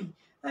যেটা বলি,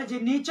 যে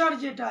নেচার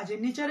যেটা আছে,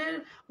 নেচারের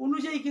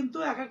অনুযায়ী কিন্তু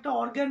এক একটা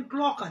অর্গান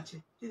ক্লক আছে।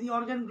 যদি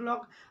অর্গান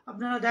ক্লক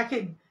আপনারা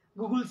দেখেন,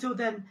 গুগলসেও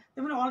দেন,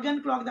 যেমন অর্গান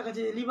ক্লক দেখা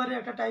যায়, লিভারের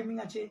একটা টাইমিং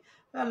আছে,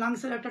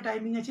 লাংসের একটা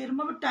টাইমিং আছে,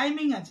 এরকমভাবে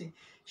টাইমিং আছে।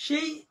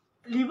 সেই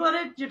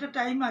লিভারের যেটা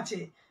টাইম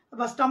আছে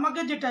বা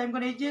স্টমাকের যে টাইম,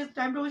 কারণ এই যে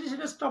টাইমটা বলছি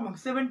সেটা স্টমাক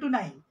 7 to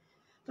 9,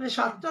 তাহলে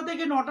 7টা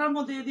থেকে 9টার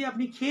মধ্যে যদি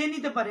আপনি খেয়ে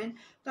নিতে পারেন,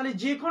 তাহলে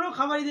যে কোনো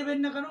খাবারই দেবেন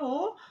না কেন ও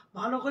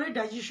ভালো করে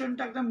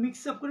ডাইজেশনটা একদম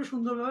মিক্স আপ করে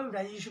সুন্দরভাবে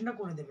ডাইজেশনটা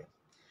করে দেবে।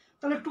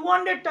 তাহলে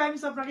 200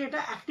 টাইমস আপনাকে এটা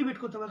অ্যাক্টিভেট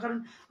করতে হবে। কারণ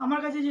আমার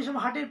কাছে যেসব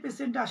হার্টের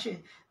পেশেন্ট আসে,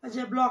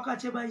 যে ব্লক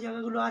আছে বা এই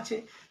জায়গাগুলো আছে,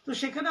 তো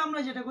সেখানে আমরা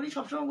যেটা করি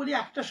সবসময় বলি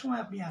 1টার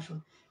সময় আপনি আসুন,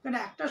 কারণ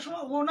 1টার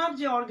সময় ওনার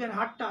যে অর্গান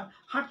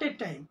হার্টের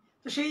টাইম,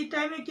 তো সেই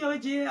টাইমে কি হয়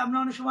যে আমরা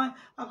অনেক সময়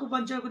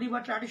আকুপাঞ্চার করি বা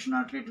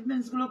ট্র্যাডিশনাল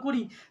ট্রিটমেন্টসগুলো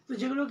করি, তো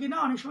যেগুলো কিনা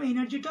অনেক সময়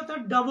এনার্জিটা তার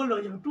ডাবল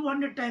হয়ে যাবে,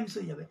 200 টাইমস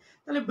হয়ে যাবে,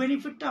 তাহলে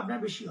বেনিফিটটা আপনার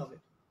বেশি হবে।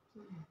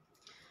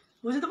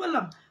 বুঝতে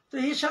পারলাম? তো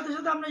এর সাথে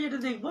সাথে আমরা যেটা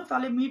দেখবো,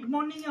 তাহলে মিড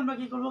মর্নিং আমরা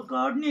কি করবো,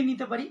 কার্ড নিয়ে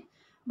নিতে পারি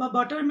বা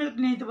বাটার মিল্ক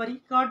নিয়ে নিতে পারি।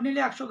 কার্ড নিলে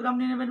 100 গ্রাম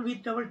নিয়ে নেবেন with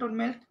double tone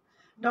milk,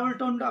 double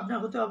tone আপনার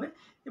হতে হবে,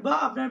 বা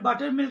আপনার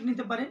বাটার মিল্ক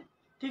নিতে পারেন।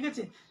 ঠিক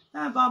আছে,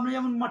 হ্যাঁ, বা আমরা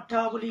যেমন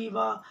মাঠা বলি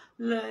বা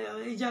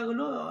এই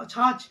জায়গাগুলো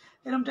ছাঁচ,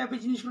 এরকম টাইপের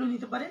জিনিসগুলো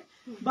নিতে পারেন,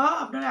 বা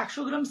আপনার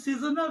 100 গ্রাম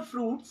সিজনাল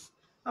ফ্রুটস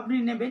আপনি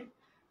নেবেন,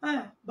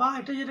 হ্যাঁ, বা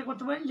এটা যেটা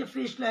করতে পারেন যে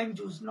ফ্রেশ লাইম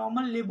জুস,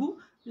 নর্মাল লেবু।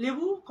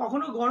 লেবু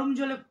কখনো গরম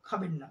জলে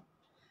খাবেন না।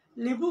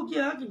 লেবু কি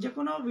হয়, যে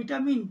কোনো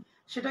ভিটামিন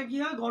সেটা কি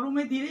হয়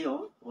গরমে দিলেই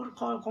ওর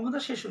ক্ষমতা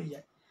শেষ হয়ে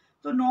যায়।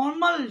 তো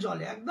নর্মাল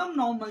জলে, একদম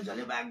নর্মাল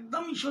জলে বা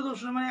একদম ঈষদ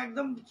উষ্ণ, মানে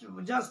একদম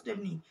জাস্ট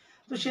এমনি,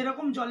 তো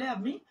সেরকম জলে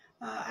আপনি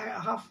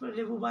হাফ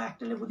লেবু বা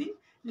একটা লেবু দিন।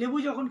 লেবু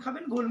যখন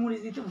খাবেন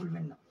গোলমরিচ দিতে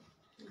ভুলবেন না,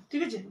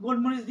 ঠিক আছে?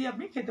 গোলমরিচ দিয়ে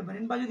আপনি খেতে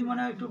পারেন, বা যদি মনে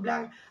হয় একটু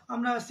ব্ল্যাক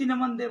আমরা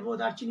সিনামন দেবো,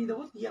 দারচিনি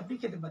দেবো, দিয়ে আপনি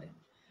খেতে পারেন,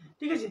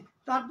 ঠিক আছে?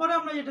 তারপরে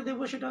আমরা যেটা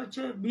দেবো সেটা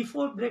হচ্ছে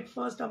বিফোর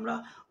ব্রেকফাস্ট আমরা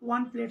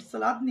 1 প্লেট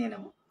সালাদ নিয়ে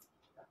নেব,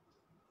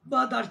 বা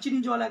দারচিনি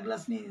জল 1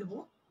 গ্লাস নিয়ে নেবো।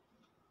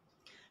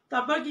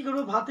 তারপর কি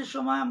করবো, ভাতের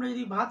সময় আমরা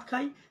যদি ভাত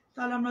খাই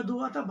তাহলে আমরা 2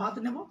 হাতা ভাত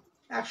নেব,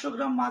 100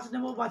 গ্রাম মাছ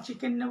নেব বা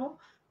চিকেন নেব,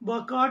 বা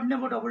কার্ড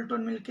নেব ডবল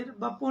টোন মিল্কের,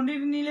 বা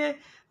পনির নিলে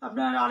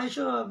আপনার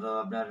 250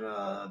 আপনার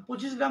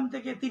 25 গ্রাম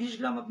থেকে 30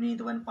 গ্রাম আপনি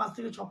নিতে পারেন, 5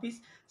 থেকে 6 পিস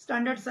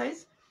স্ট্যান্ডার্ড সাইজ।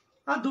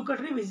 আর 2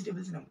 কাটারি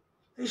ভেজিটেবলস নেব।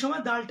 এই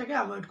সময় ডালটাকে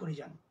অ্যাভয়েড করে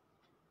যান,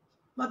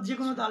 বা যে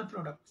কোনো ডাল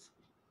প্রোডাক্টস,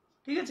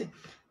 ঠিক আছে?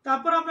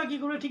 তারপর আমরা কি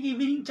করবো, ঠিক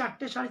ইভিনিং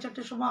 4টে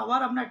 4:30 সময় আবার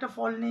আমরা একটা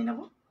ফল নিয়ে নেব,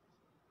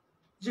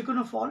 যে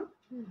কোনো ফল।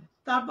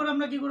 তারপর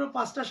আমরা কি করবো,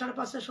 5টা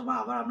 5:30 সময়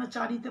আবার আমরা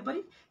চা নিতে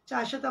পারি।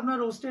 চায়ের সাথে আমরা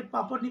রোস্টেড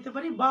পাঁপড় নিতে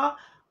পারি, বা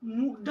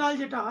মুগ ডাল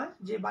যেটা হয়,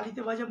 যে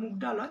বালিতে ভাজা মুগ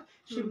ডাল হয়,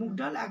 সেই মুগ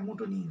ডাল 1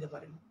 মুঠো নিয়ে নিতে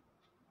পারেন।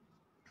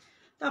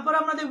 তারপর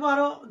আমরা দেখবো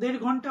আরো 1.5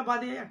 ঘন্টা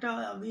বাদে একটা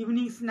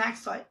ইভিনিং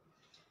স্ন্যাক্স হয়।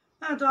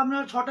 হ্যাঁ, তো আমরা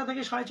 6টা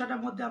থেকে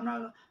 6:30টার মধ্যে আমরা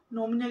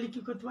নমিনালি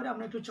কি করতে পারি,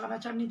 আমরা একটু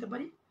চানাচার নিতে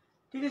পারি,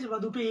 ঠিক আছে? বা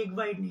 2টো এগ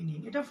বাইট নিয়ে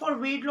নিন। এটা ফর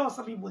ওয়েট লস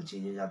আমি বলছি,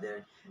 যে যাদের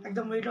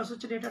একদম ওয়েট লস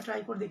হচ্ছে এটা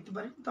ট্রাই করে দেখতে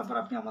পারেন। তারপর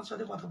আপনি আমার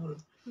সাথে কথা বলুন।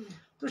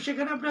 তো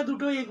সেখানে আপনারা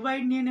 2টো এগ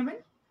বাইট নিয়ে নেবেন,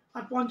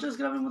 আর 50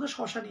 গ্রামের মতো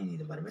শশা নিয়ে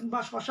নিতে পারবেন, বা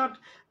শশার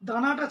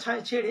দানাটা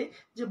ছেড়ে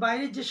যে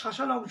বাইরের যে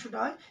শাঁসাল অংশটা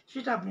হয়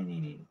সেটা আপনি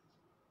নিয়ে নিন,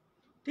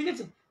 ঠিক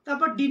আছে?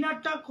 তারপর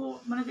ডিনারটা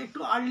মানে একটু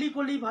আর্লি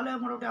করলেই ভালো হয়,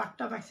 মোটামুটি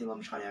 8টা ম্যাক্সিমাম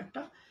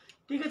 8:30,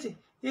 ঠিক আছে?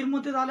 এর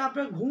মধ্যে তাহলে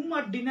আপনার ঘুম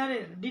আর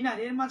ডিনার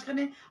এর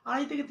মাঝখানে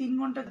 2.5 থেকে 3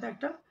 ঘন্টার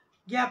একটা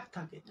গ্যাপ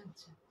থাকে,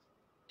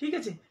 ঠিক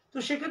আছে? তো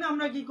সেখানে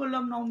আমরা কি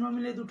করলাম,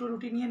 নর্মালি 2টো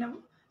রুটি নিয়ে নেব,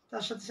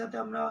 তার সাথে সাথে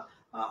আমরা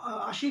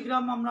 80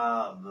 গ্রাম আমরা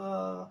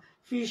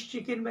ফিশ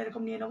চিকেন বা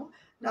এরকম নিয়ে নেব।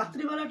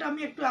 রাত্রিবেলাটা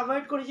আমি একটু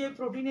অ্যাভয়েড করি যে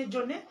প্রোটিনের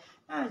জন্যে,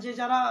 হ্যাঁ, যে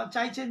যারা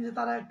চাইছেন যে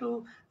তারা একটু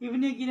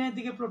ইভিনিংয়ের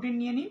দিকে প্রোটিন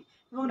নিয়ে নিন,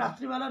 এবং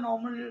রাত্রিবেলা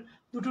নর্মাল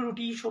 2টো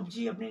রুটি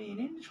সবজি আপনি নিয়ে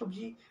নিন,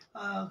 সবজি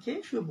খেয়ে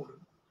শুয়ে পড়ুন,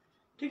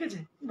 ঠিক আছে?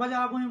 বা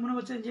যারা মনে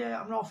করছেন যে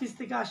আমরা অফিস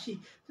থেকে আসি,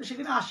 তো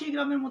সেখানে 80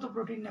 গ্রামের মতো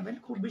প্রোটিন নেবেন,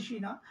 খুব বেশি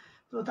না।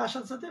 তো তার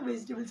সাথে সাথে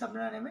ভেজিটেবলস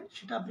আপনারা নেবেন,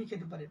 সেটা আপনি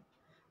খেতে পারেন,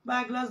 বা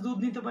 1 গ্লাস দুধ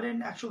নিতে পারেন,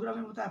 100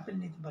 গ্রামের মতো অ্যাপেল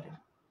নিতে পারেন,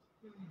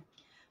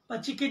 বা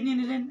চিকেন নিয়ে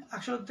নিলেন,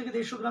 100 থেকে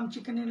 150 গ্রাম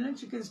চিকেন নিয়ে নিলেন,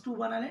 চিকেন স্টু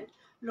বানালেন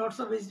লটস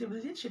অফ ভেজিটেবল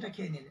দিয়ে, সেটা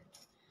খেয়ে নিলেন,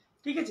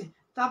 ঠিক আছে?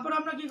 তারপর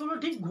আমরা কি করবো,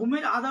 ঠিক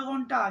ঘুমের আধা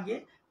ঘন্টা আগে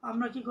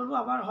আমরা কি করবো,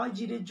 আবার হয়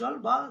জিরের জল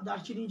বা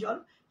দারচিনি জল,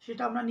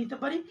 সেটা আমরা নিতে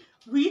পারি।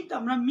 উইথ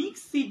আমরা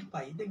মিক্স সিড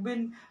পাই, দেখবেন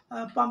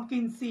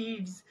পাম্পকিন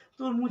সিডস,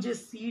 তরমুজের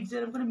সিডস,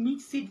 এরকম করে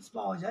মিক্স সিডস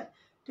পাওয়া যায়,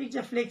 ঠিক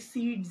আছে? ফ্লেক্স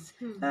সিডস,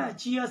 হ্যাঁ,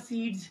 চিয়া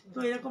সিডস, তো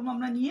এরকম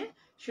আমরা নিয়ে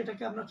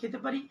সেটাকে আমরা খেতে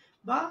পারি।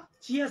 বা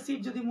চিয়া সিড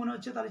যদি মনে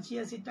হচ্ছে, তাহলে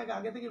চিয়া সিডটাকে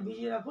আগে থেকে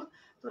ভিজিয়ে রাখুন।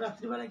 তো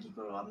রাত্রিবেলায় কি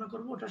করবো আমরা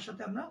করবো, ওটার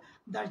সাথে আমরা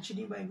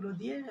দারচিনি বা এগুলো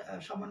দিয়ে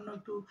সামান্য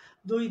একটু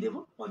দই দেবো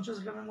 50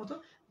 গ্রামের মতো,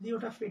 দিয়ে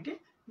ওটা ফেটে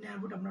নেয়ার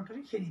পর আমরা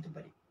ওটাকে খেয়ে নিতে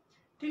পারি,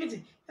 ঠিক আছে?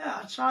 হ্যাঁ,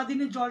 আর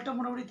সারাদিনের জলটা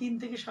মোটামুটি 3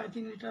 থেকে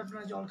 3.5 লিটার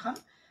আপনারা জল খান।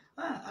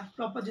 হ্যাঁ, আর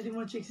প্রপার যদি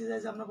মনে হচ্ছে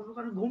এক্সারসাইজ আমরা করবো,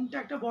 কারণ ঘুমটা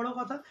একটা বড়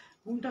কথা,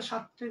 ঘুমটা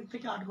 7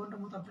 থেকে 8 ঘন্টার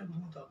মতো আপনার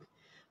ঘুমোতে হবে।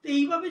 তো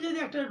এইভাবে যদি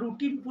একটা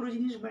রুটিন পুরো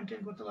জিনিস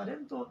মেনটেন করতে পারেন,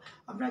 তো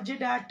আপনার যে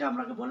ডায়েটটা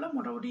আপনাকে বললাম,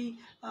 মোটামুটি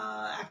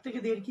 1 থেকে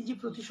 1.5 কেজি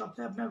প্রতি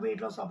সপ্তাহে আপনার ওয়েট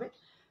লস হবে,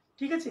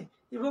 ঠিক আছে?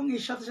 এবং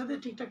এর সাথে সাথে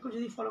ঠিকঠাক করে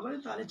যদি ফলো করেন,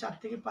 তাহলে 4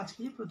 থেকে 5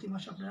 কেজি প্রতি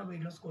মাসে আপনারা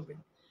ওয়েট লস করবেন।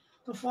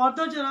 তো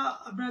ফার্দার যারা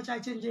আপনারা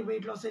চাইছেন যে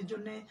ওয়েট লসের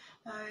জন্য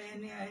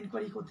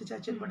এনকোয়ারি করতে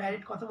চাইছেন, বা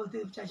ডাইরেক্ট কথা বলতে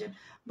চাইছেন,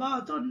 বা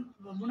হয়তো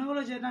মনে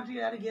হলো যে না ঠিক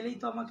আরে গেলেই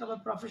তো আমাকে আবার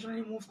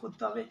প্রফেশনালি মুভ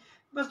করতে হবে,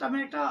 বাট আমি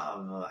একটা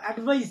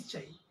অ্যাডভাইস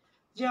চাই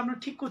যে আমরা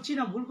ঠিক করছি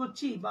না ভুল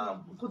করছি, বা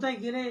কোথায়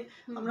গেলে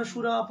আমরা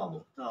সুরাহা পাবো।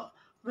 তো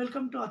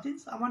ওয়েলকাম টু আথিন্স।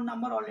 আমার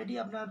নাম্বার অলরেডি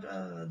আপনার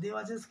দেওয়া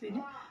আছে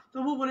স্ক্রিনে,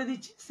 তবু বলে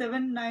দিচ্ছি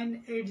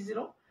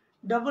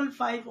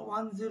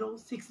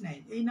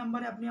 7980551069, এই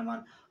নাম্বারে আপনি আমার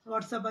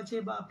হোয়াটসঅ্যাপ আছে,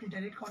 বা আপনি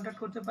ডাইরেক্ট কন্ট্যাক্ট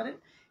করতে পারেন।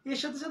 এর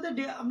সাথে সাথে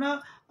আমরা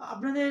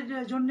আপনাদের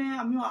জন্য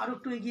আমিও আরও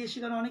একটু এগিয়ে এসেছি,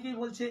 কারণ অনেকেই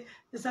বলছে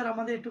যে স্যার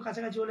আমাদের একটু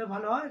কাছাকাছি হলে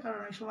ভালো হয়, কারণ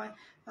অনেক সময়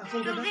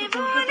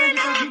কলকাতায়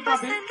যেটা আপনি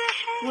পাবেন,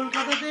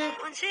 কলকাতায়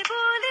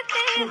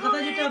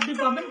যেটা আপনি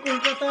পাবেন,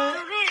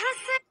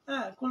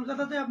 হ্যাঁ,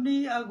 কলকাতাতে আপনি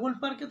গোল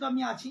পার্কে তো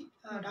আমি আছি,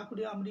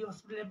 ঢাকুরিয়া আমরি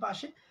হসপিটালের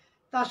পাশে।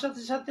 তার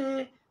সাথে সাথে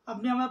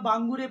আপনি আমার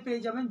বাঙ্গুরে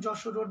পেয়ে যাবেন,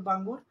 যশোর রোড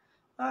বাঙ্গুর,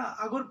 হ্যাঁ,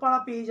 আগরপাড়া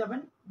পেয়ে যাবেন,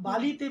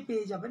 বালিতে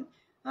পেয়ে যাবেন,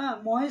 হ্যাঁ,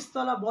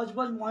 মহেশতলা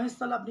বজবজ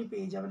মহেশতলা আপনি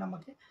পেয়ে যাবেন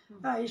আমাকে,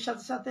 হ্যাঁ, এর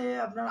সাথে সাথে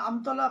আপনার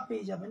আমতলা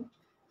পেয়ে যাবেন,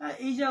 হ্যাঁ,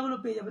 এই জায়গাগুলো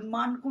পেয়ে যাবেন,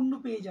 মানকুণ্ডু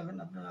পেয়ে যাবেন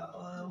আপনারা,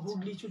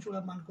 হুগলি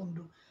চুচুড়া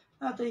মানকুণ্ডু।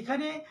 হ্যাঁ, তো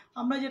এখানে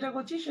আমরা যেটা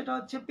করছি সেটা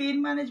হচ্ছে পেন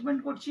ম্যানেজমেন্ট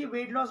করছি,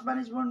 ওয়েট লস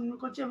ম্যানেজমেন্ট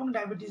করছি, এবং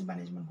ডায়াবেটিস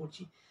ম্যানেজমেন্ট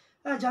করছি।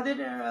 যাদের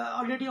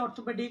অলরেডি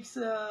অর্থোপেডিক্স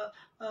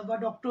বা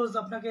ডক্টরস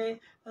আপনাকে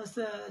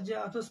যে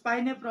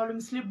স্পাইনে প্রবলেম,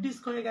 স্লিপ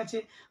ডিস্ক হয়ে গেছে,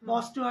 বা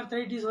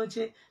অস্টিওআর্থ্রাইটিস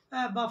হয়েছে,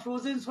 বা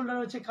ফ্রোজেন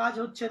শোল্ডার হচ্ছে, কাজ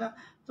হচ্ছে না,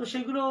 তো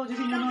সেগুলো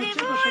যদি মনে হচ্ছে,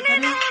 তো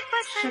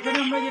সেখানে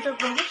আমরা যেটা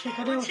করবো,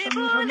 সেখানে ওর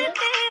সঙ্গে সঙ্গে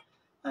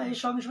এই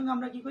সঙ্গে সঙ্গে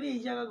আমরা কি করি,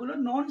 এই জায়গাগুলো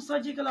নন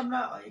সার্জিক্যাল আমরা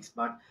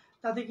এক্সপার্ট,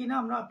 তাতে কিনা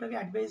আমরা আপনাকে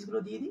অ্যাডভাইসগুলো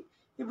দিয়ে দিই,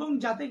 এবং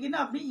যাতে কিনা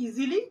আপনি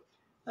ইজিলি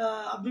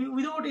আপনি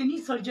উইদাউট এনি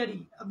সার্জারি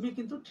আপনি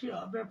কিন্তু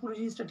আপনার পুরো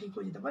জিনিসটা ঠিক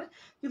হয়ে যেতে পারে।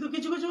 কিন্তু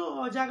কিছু কিছু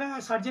জায়গায়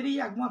সার্জারি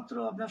একমাত্র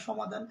আপনার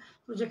সমাধান,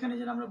 তো যেখানে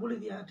যেন আমরা বলে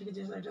দিই ঠিক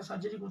আছে এটা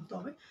সার্জারি করতে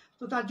হবে,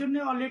 তো তার জন্য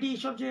অলরেডি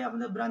এইসব যে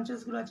আমাদের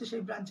ব্রাঞ্চেসগুলো আছে,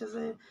 সেই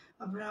ব্রাঞ্চেসে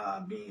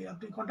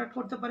আপনি কন্ট্যাক্ট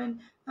করতে পারেন,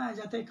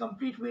 যাতে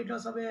কমপ্লিট ওয়েট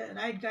লস হবে,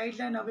 রাইট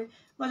গাইডলাইন হবে,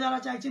 বা যারা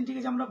চাইছেন ঠিক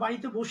আছে আমরা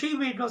বাড়িতে বসেই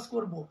ওয়েট লস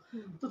করবো,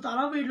 তো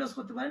তারাও ওয়েট লস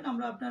করতে পারেন।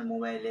 আমরা আপনার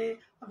মোবাইলে,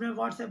 আপনার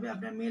হোয়াটসঅ্যাপে,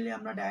 আপনার মেলে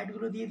আমরা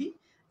ডায়েটগুলো দিয়ে দিই,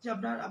 যে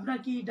আপনার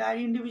কি ডায়েট,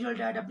 ইন্ডিভিজুয়াল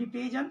ডায়েট আপনি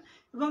পেয়ে যান,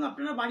 এবং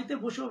আপনারা বাড়িতে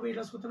বসেও ওয়েট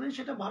লস করতে পারেন,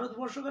 সেটা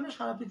ভারতবর্ষ কেন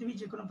সারা পৃথিবীর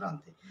যে কোনো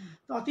প্রান্তে।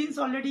 তো অথিন্স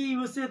অলরেডি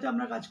ইউএসএতে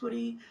আমরা কাজ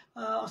করি,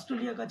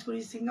 অস্ট্রেলিয়া কাজ করি,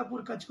 সিঙ্গাপুর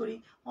কাজ করি,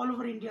 অল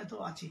ওভার ইন্ডিয়া তো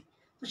আছে।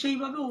 তো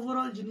সেইভাবে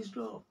ওভারঅল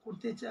জিনিসটা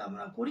করতে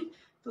আমরা করি।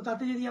 তো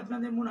তাতে যদি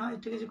আপনাদের মনে হয়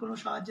ঠিক আছে কোনো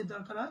সাহায্যের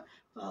দরকার হয়,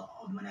 তো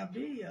মানে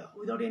আপনি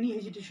উইদাউট এনি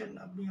হেজিটেশন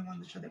আপনি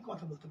আমাদের সাথে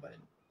কথা বলতে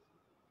পারেন।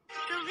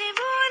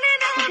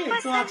 ওকে,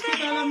 তো আজকে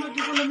তাহলে আমরা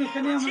কি করলাম,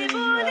 এখানে আমাদের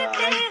এই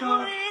লাইভটা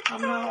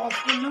আমরা অফ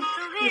করলাম,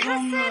 এবং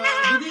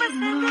যদি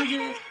মনে হয় যে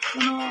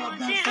কোনো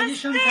আপনার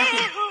সাজেশন থাকে,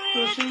 তো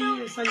সেই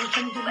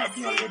সাজেশনের জন্য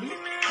আপনি অলরেডি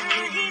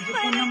যে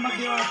ফোন নাম্বার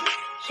দেওয়া আছে,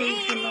 সেই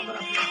ফোন নাম্বার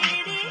আপনি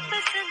কন্ট্যাক্ট করতে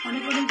পারেন।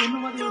 অনেক অনেক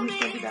ধন্যবাদ এই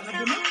অনুষ্ঠানটি দেখার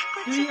জন্য।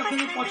 যদি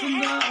আপনাদের পছন্দ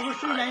হয়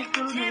অবশ্যই লাইক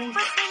করুন এবং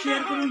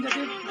শেয়ার করুন,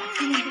 যাতে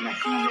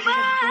ম্যাক্সিমাম লোকের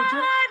কাছে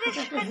পৌঁছায়, এটা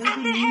একটা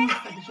হেলদি নিউজ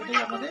থাকে, সেটাই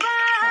আমাদের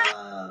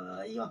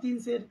এই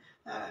অথিন্সের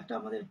একটা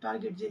আমাদের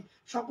টার্গেট, যে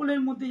সকলের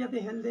মধ্যে যাতে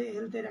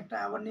হেলথের একটা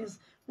অ্যাওয়ারনেস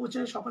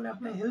পৌঁছায়, সকলে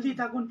আপনার হেলদি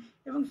থাকুন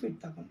এবং ফিট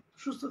থাকুন,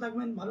 সুস্থ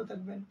থাকবেন, ভালো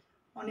থাকবেন।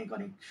 অনেক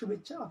অনেক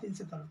শুভেচ্ছা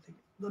অথিন্সের তরফ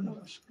থেকে।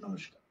 ধন্যবাদ,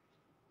 নমস্কার।